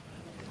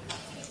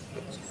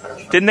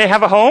 Didn't they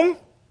have a home?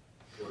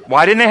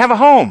 Why didn't they have a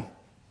home?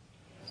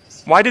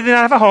 Why did they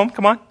not have a home?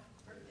 Come on.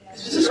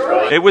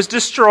 It was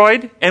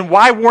destroyed. And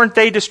why weren't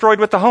they destroyed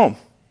with the home?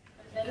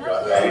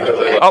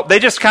 Oh, they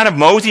just kind of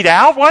moseyed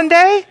out one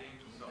day?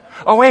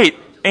 Oh, wait.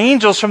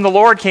 Angels from the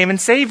Lord came and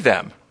saved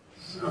them.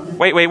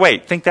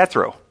 Wait. Think that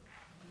through.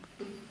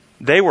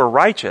 They were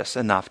righteous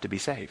enough to be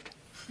saved.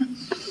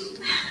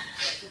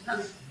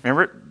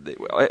 Remember,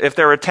 if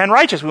there were 10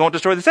 righteous, we won't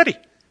destroy the city.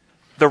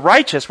 The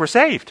righteous were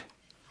saved.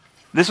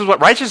 This is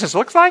what righteousness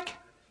looks like.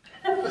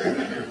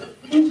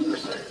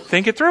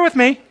 Think it through with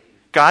me.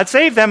 God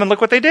saved them, and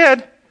look what they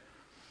did.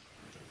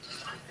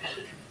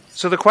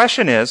 So the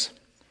question is,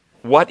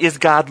 what is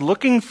God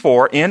looking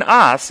for in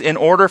us in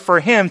order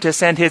for Him to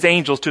send His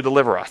angels to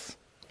deliver us?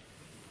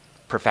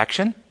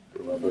 Perfection?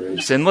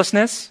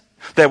 Sinlessness?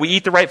 That we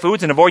eat the right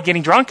foods and avoid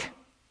getting drunk?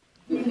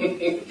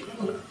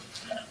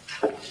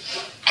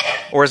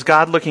 Or is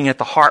God looking at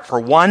the heart for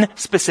one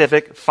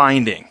specific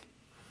finding?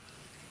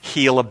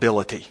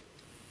 Healability.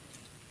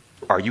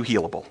 Are you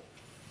healable?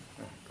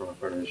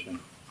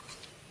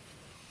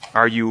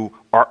 Are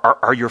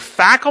your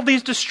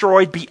faculties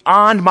destroyed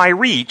beyond my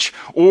reach,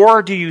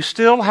 or do you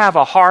still have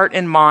a heart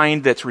and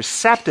mind that's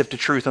receptive to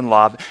truth and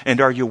love, and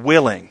are you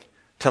willing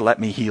to let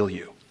me heal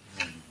you?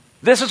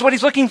 This is what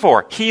He's looking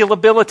for,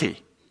 healability.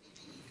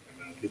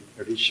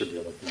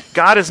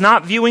 God is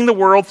not viewing the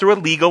world through a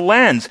legal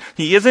lens.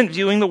 He isn't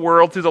viewing the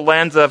world through the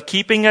lens of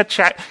keeping a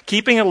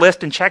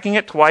list and checking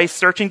it twice,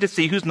 searching to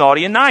see who's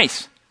naughty and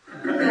nice.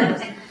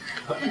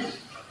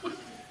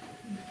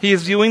 He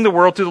is viewing the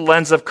world through the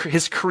lens of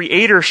His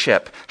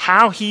creatorship,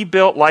 how He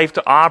built life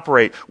to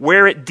operate,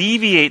 where it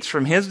deviates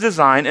from His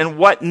design, and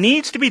what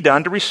needs to be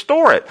done to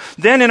restore it.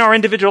 Then in our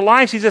individual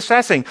lives, He's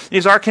assessing,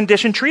 is our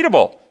condition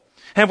treatable?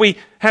 Have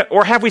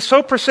we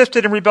so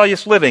persisted in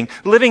rebellious living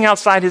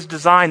outside His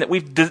design, that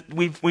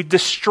we've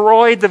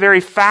destroyed the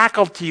very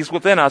faculties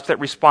within us that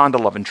respond to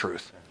love and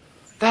truth?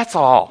 That's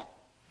all.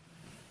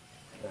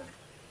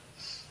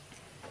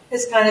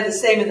 It's kind of the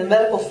same in the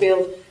medical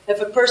field. If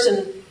a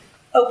person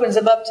opens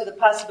them up to the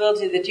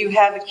possibility that you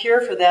have a cure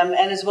for them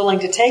and is willing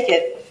to take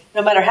it,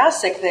 no matter how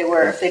sick they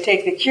were, if they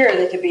take the cure,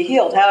 they could be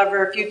healed.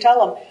 However, if you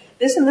tell them,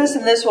 this and this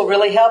and this will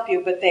really help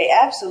you, but they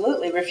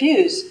absolutely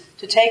refuse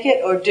to take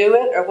it or do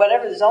it or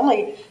whatever, there's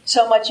only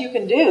so much you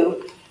can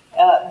do,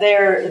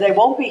 they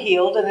won't be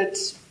healed, and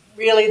it's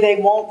really they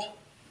won't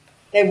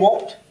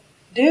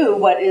do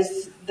what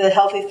is the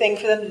healthy thing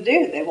for them to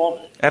do. They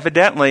won't.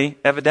 Evidently,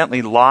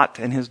 Lot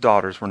and his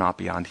daughters were not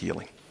beyond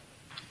healing.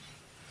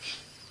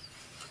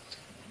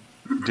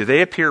 Do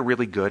they appear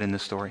really good in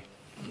this story?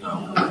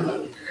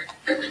 No.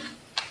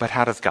 But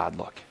how does God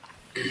look?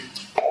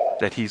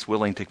 That He's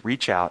willing to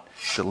reach out,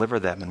 deliver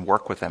them, and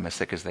work with them as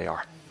sick as they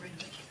are.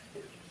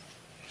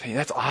 Hey,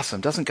 that's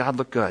awesome. Doesn't God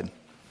look good?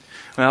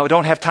 Well, we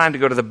don't have time to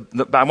go to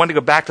I want to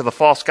go back to the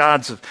false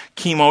gods of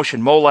Chemosh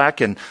and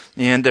Molech, and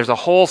there's a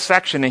whole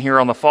section in here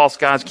on the false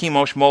gods,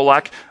 Chemosh,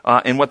 Molech,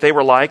 and what they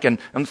were like. And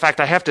in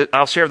fact,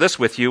 I'll share this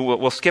with you.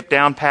 We'll skip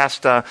down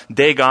past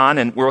Dagon,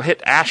 and we'll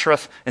hit Asherah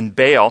and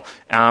Baal.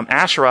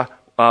 Asherah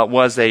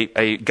was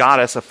a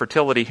goddess of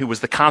fertility who was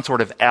the consort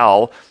of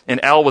El, and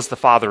El was the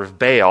father of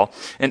Baal.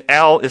 And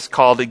El is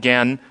called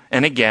again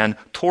and again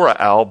Torah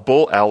El,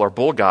 Bull El, or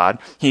Bull God.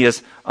 He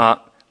is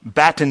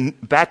Batanu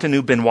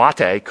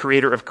Benwate,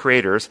 creator of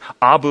creators,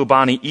 Abu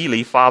Bani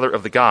Eli, father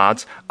of the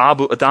gods,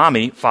 Abu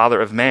Adami,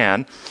 father of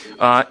man.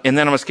 And then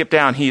I'm going to skip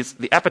down.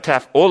 The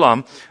epitaph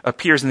Olam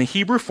appears in the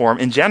Hebrew form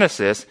in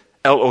Genesis,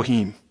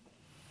 Elohim.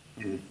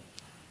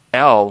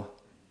 El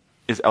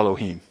is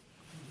Elohim,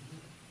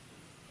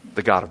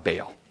 the god of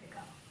Baal,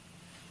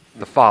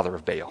 the father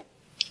of Baal.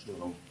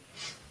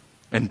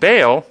 And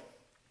Baal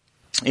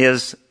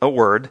is a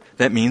word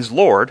that means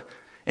Lord.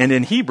 And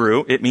in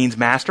Hebrew, it means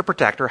master,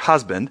 protector,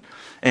 husband.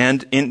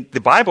 And in the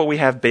Bible, we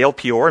have Baal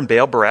Peor and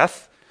Baal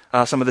Bereth,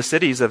 some of the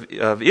cities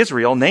of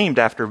Israel named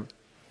after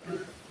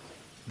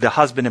the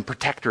husband and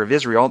protector of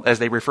Israel, as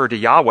they refer to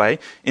Yahweh,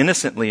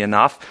 innocently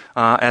enough,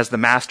 as the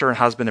master and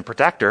husband and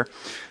protector.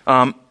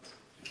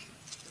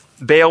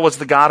 Baal was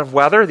the god of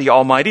weather, the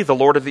Almighty, the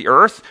Lord of the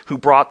earth, who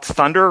brought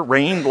thunder,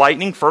 rain,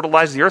 lightning,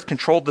 fertilized the earth,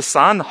 controlled the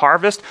sun, the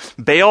harvest.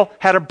 Baal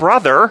had a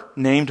brother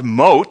named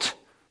Mot,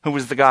 who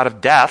was the god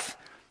of death.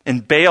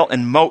 And Baal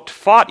and Mot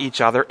fought each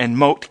other, and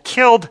Mot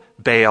killed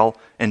Baal,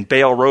 and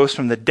Baal rose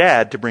from the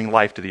dead to bring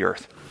life to the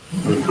earth.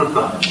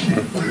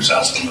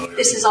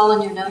 This is all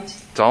in your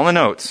notes? It's all in the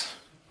notes.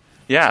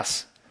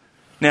 Yes.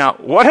 Now,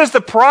 what is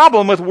the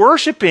problem with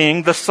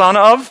worshiping the son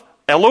of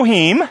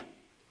Elohim,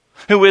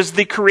 who is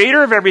the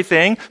creator of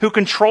everything, who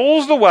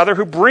controls the weather,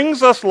 who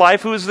brings us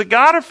life, who is the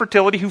God of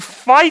fertility, who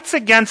fights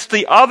against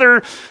the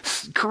other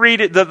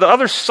created, the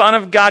other son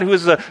of God, who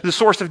is the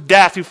source of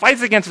death, who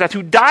fights against death,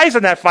 who dies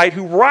in that fight,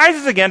 who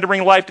rises again to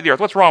bring life to the earth?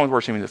 What's wrong with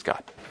worshiping this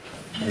God?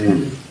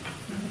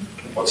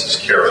 What's his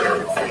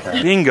character?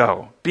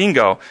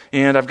 Bingo.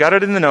 And I've got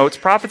it in the notes.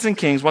 Prophets and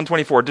Kings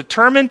 124.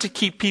 Determined to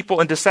keep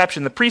people in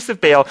deception, the priests of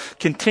Baal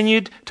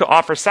continued to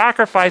offer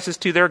sacrifices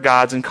to their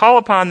gods and call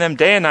upon them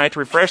day and night to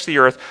refresh the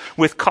earth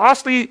with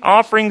costly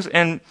offerings,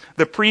 and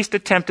the priest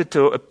attempted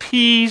to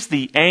appease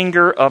the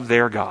anger of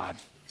their God.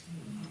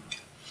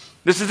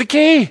 This is the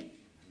key.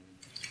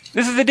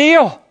 This is the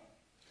deal.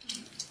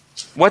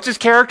 What's his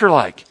character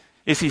like?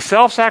 Is he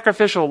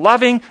self-sacrificial,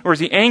 loving, or is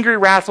he angry,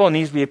 wrathful, and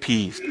needs to be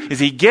appeased? Is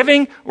he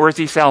giving, or is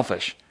he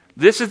selfish?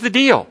 This is the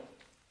deal.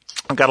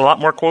 I've got a lot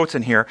more quotes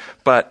in here,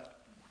 but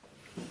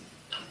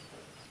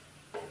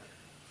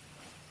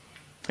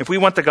if we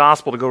want the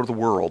gospel to go to the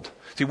world,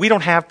 see, we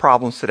don't have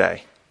problems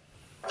today.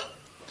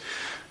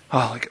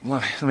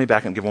 Let me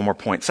back and give one more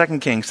point. 2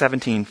 Kings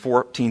 17,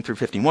 14 through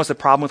 15. What's the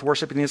problem with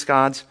worshiping these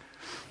gods?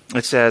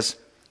 It says,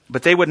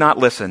 but they would not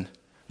listen.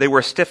 They were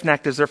as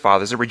stiff-necked as their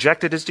fathers. They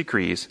rejected his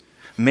decrees,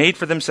 made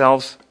for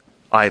themselves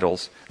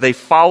idols. They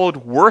followed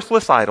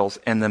worthless idols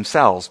and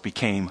themselves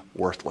became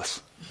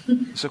worthless.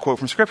 It's a quote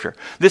from Scripture.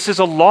 This is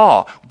a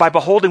law. By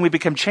beholding, we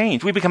become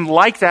changed. We become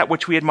like that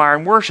which we admire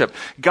and worship.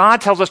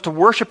 God tells us to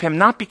worship him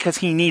not because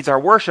he needs our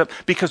worship,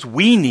 because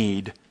we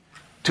need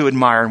to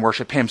admire and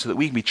worship him so that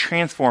we can be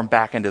transformed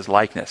back into his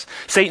likeness.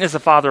 Satan is the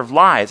father of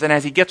lies, and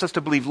as he gets us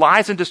to believe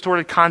lies and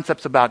distorted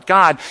concepts about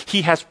God,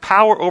 he has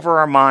power over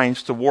our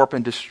minds to warp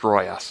and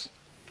destroy us.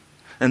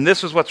 And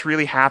this is what's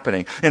really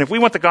happening. And if we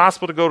want the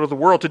gospel to go to the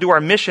world, to do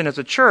our mission as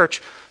a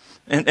church,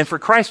 and for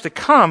Christ to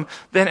come,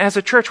 then as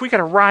a church, we got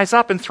to rise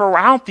up and throw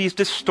out these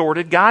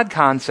distorted God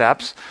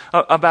concepts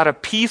about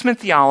appeasement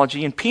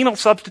theology and penal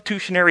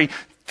substitutionary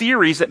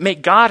theories that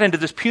make God into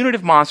this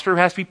punitive monster who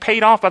has to be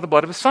paid off by the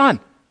blood of his son.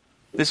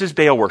 This is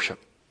Baal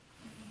worship.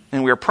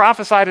 And we are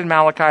prophesied in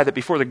Malachi that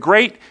before the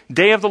great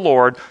day of the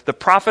Lord, the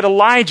prophet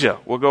Elijah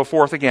will go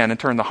forth again and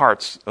turn the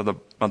hearts of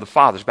the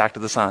fathers back to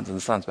the sons and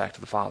the sons back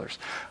to the fathers.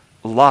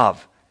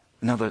 Love.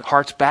 Now the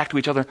hearts back to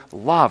each other.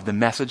 Love. The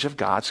message of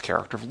God's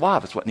character of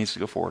love is what needs to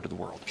go forward to the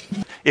world.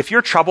 If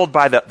you're troubled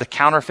by the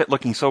counterfeit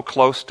looking so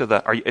close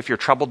to if you're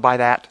troubled by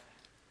that,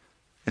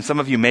 and some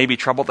of you may be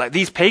troubled, like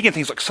these pagan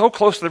things look so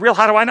close to the real,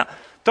 how do I know?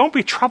 Don't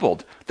be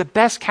troubled. The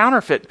best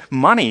counterfeit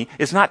money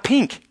is not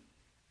pink.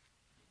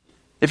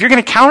 If you're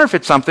going to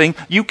counterfeit something,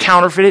 you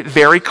counterfeit it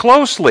very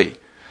closely.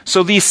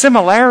 So these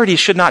similarities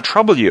should not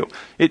trouble you.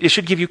 It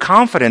should give you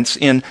confidence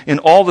in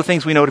all the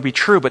things we know to be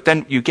true, but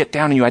then you get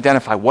down and you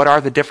identify what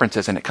are the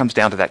differences, and it comes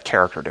down to that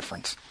character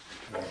difference.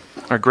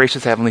 Our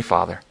gracious Heavenly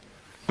Father,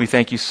 we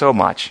thank you so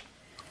much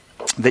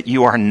that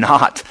you are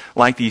not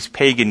like these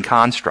pagan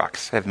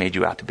constructs have made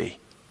you out to be.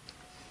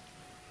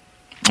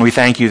 We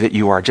thank you that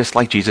you are just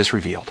like Jesus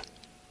revealed.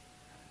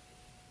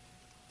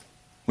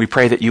 We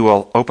pray that you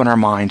will open our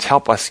minds,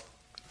 help us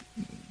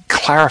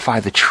clarify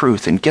the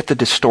truth and get the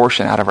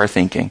distortion out of our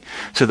thinking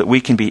so that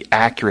we can be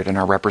accurate in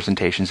our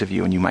representations of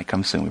you, and you might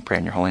come soon. We pray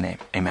in your holy name.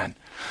 Amen.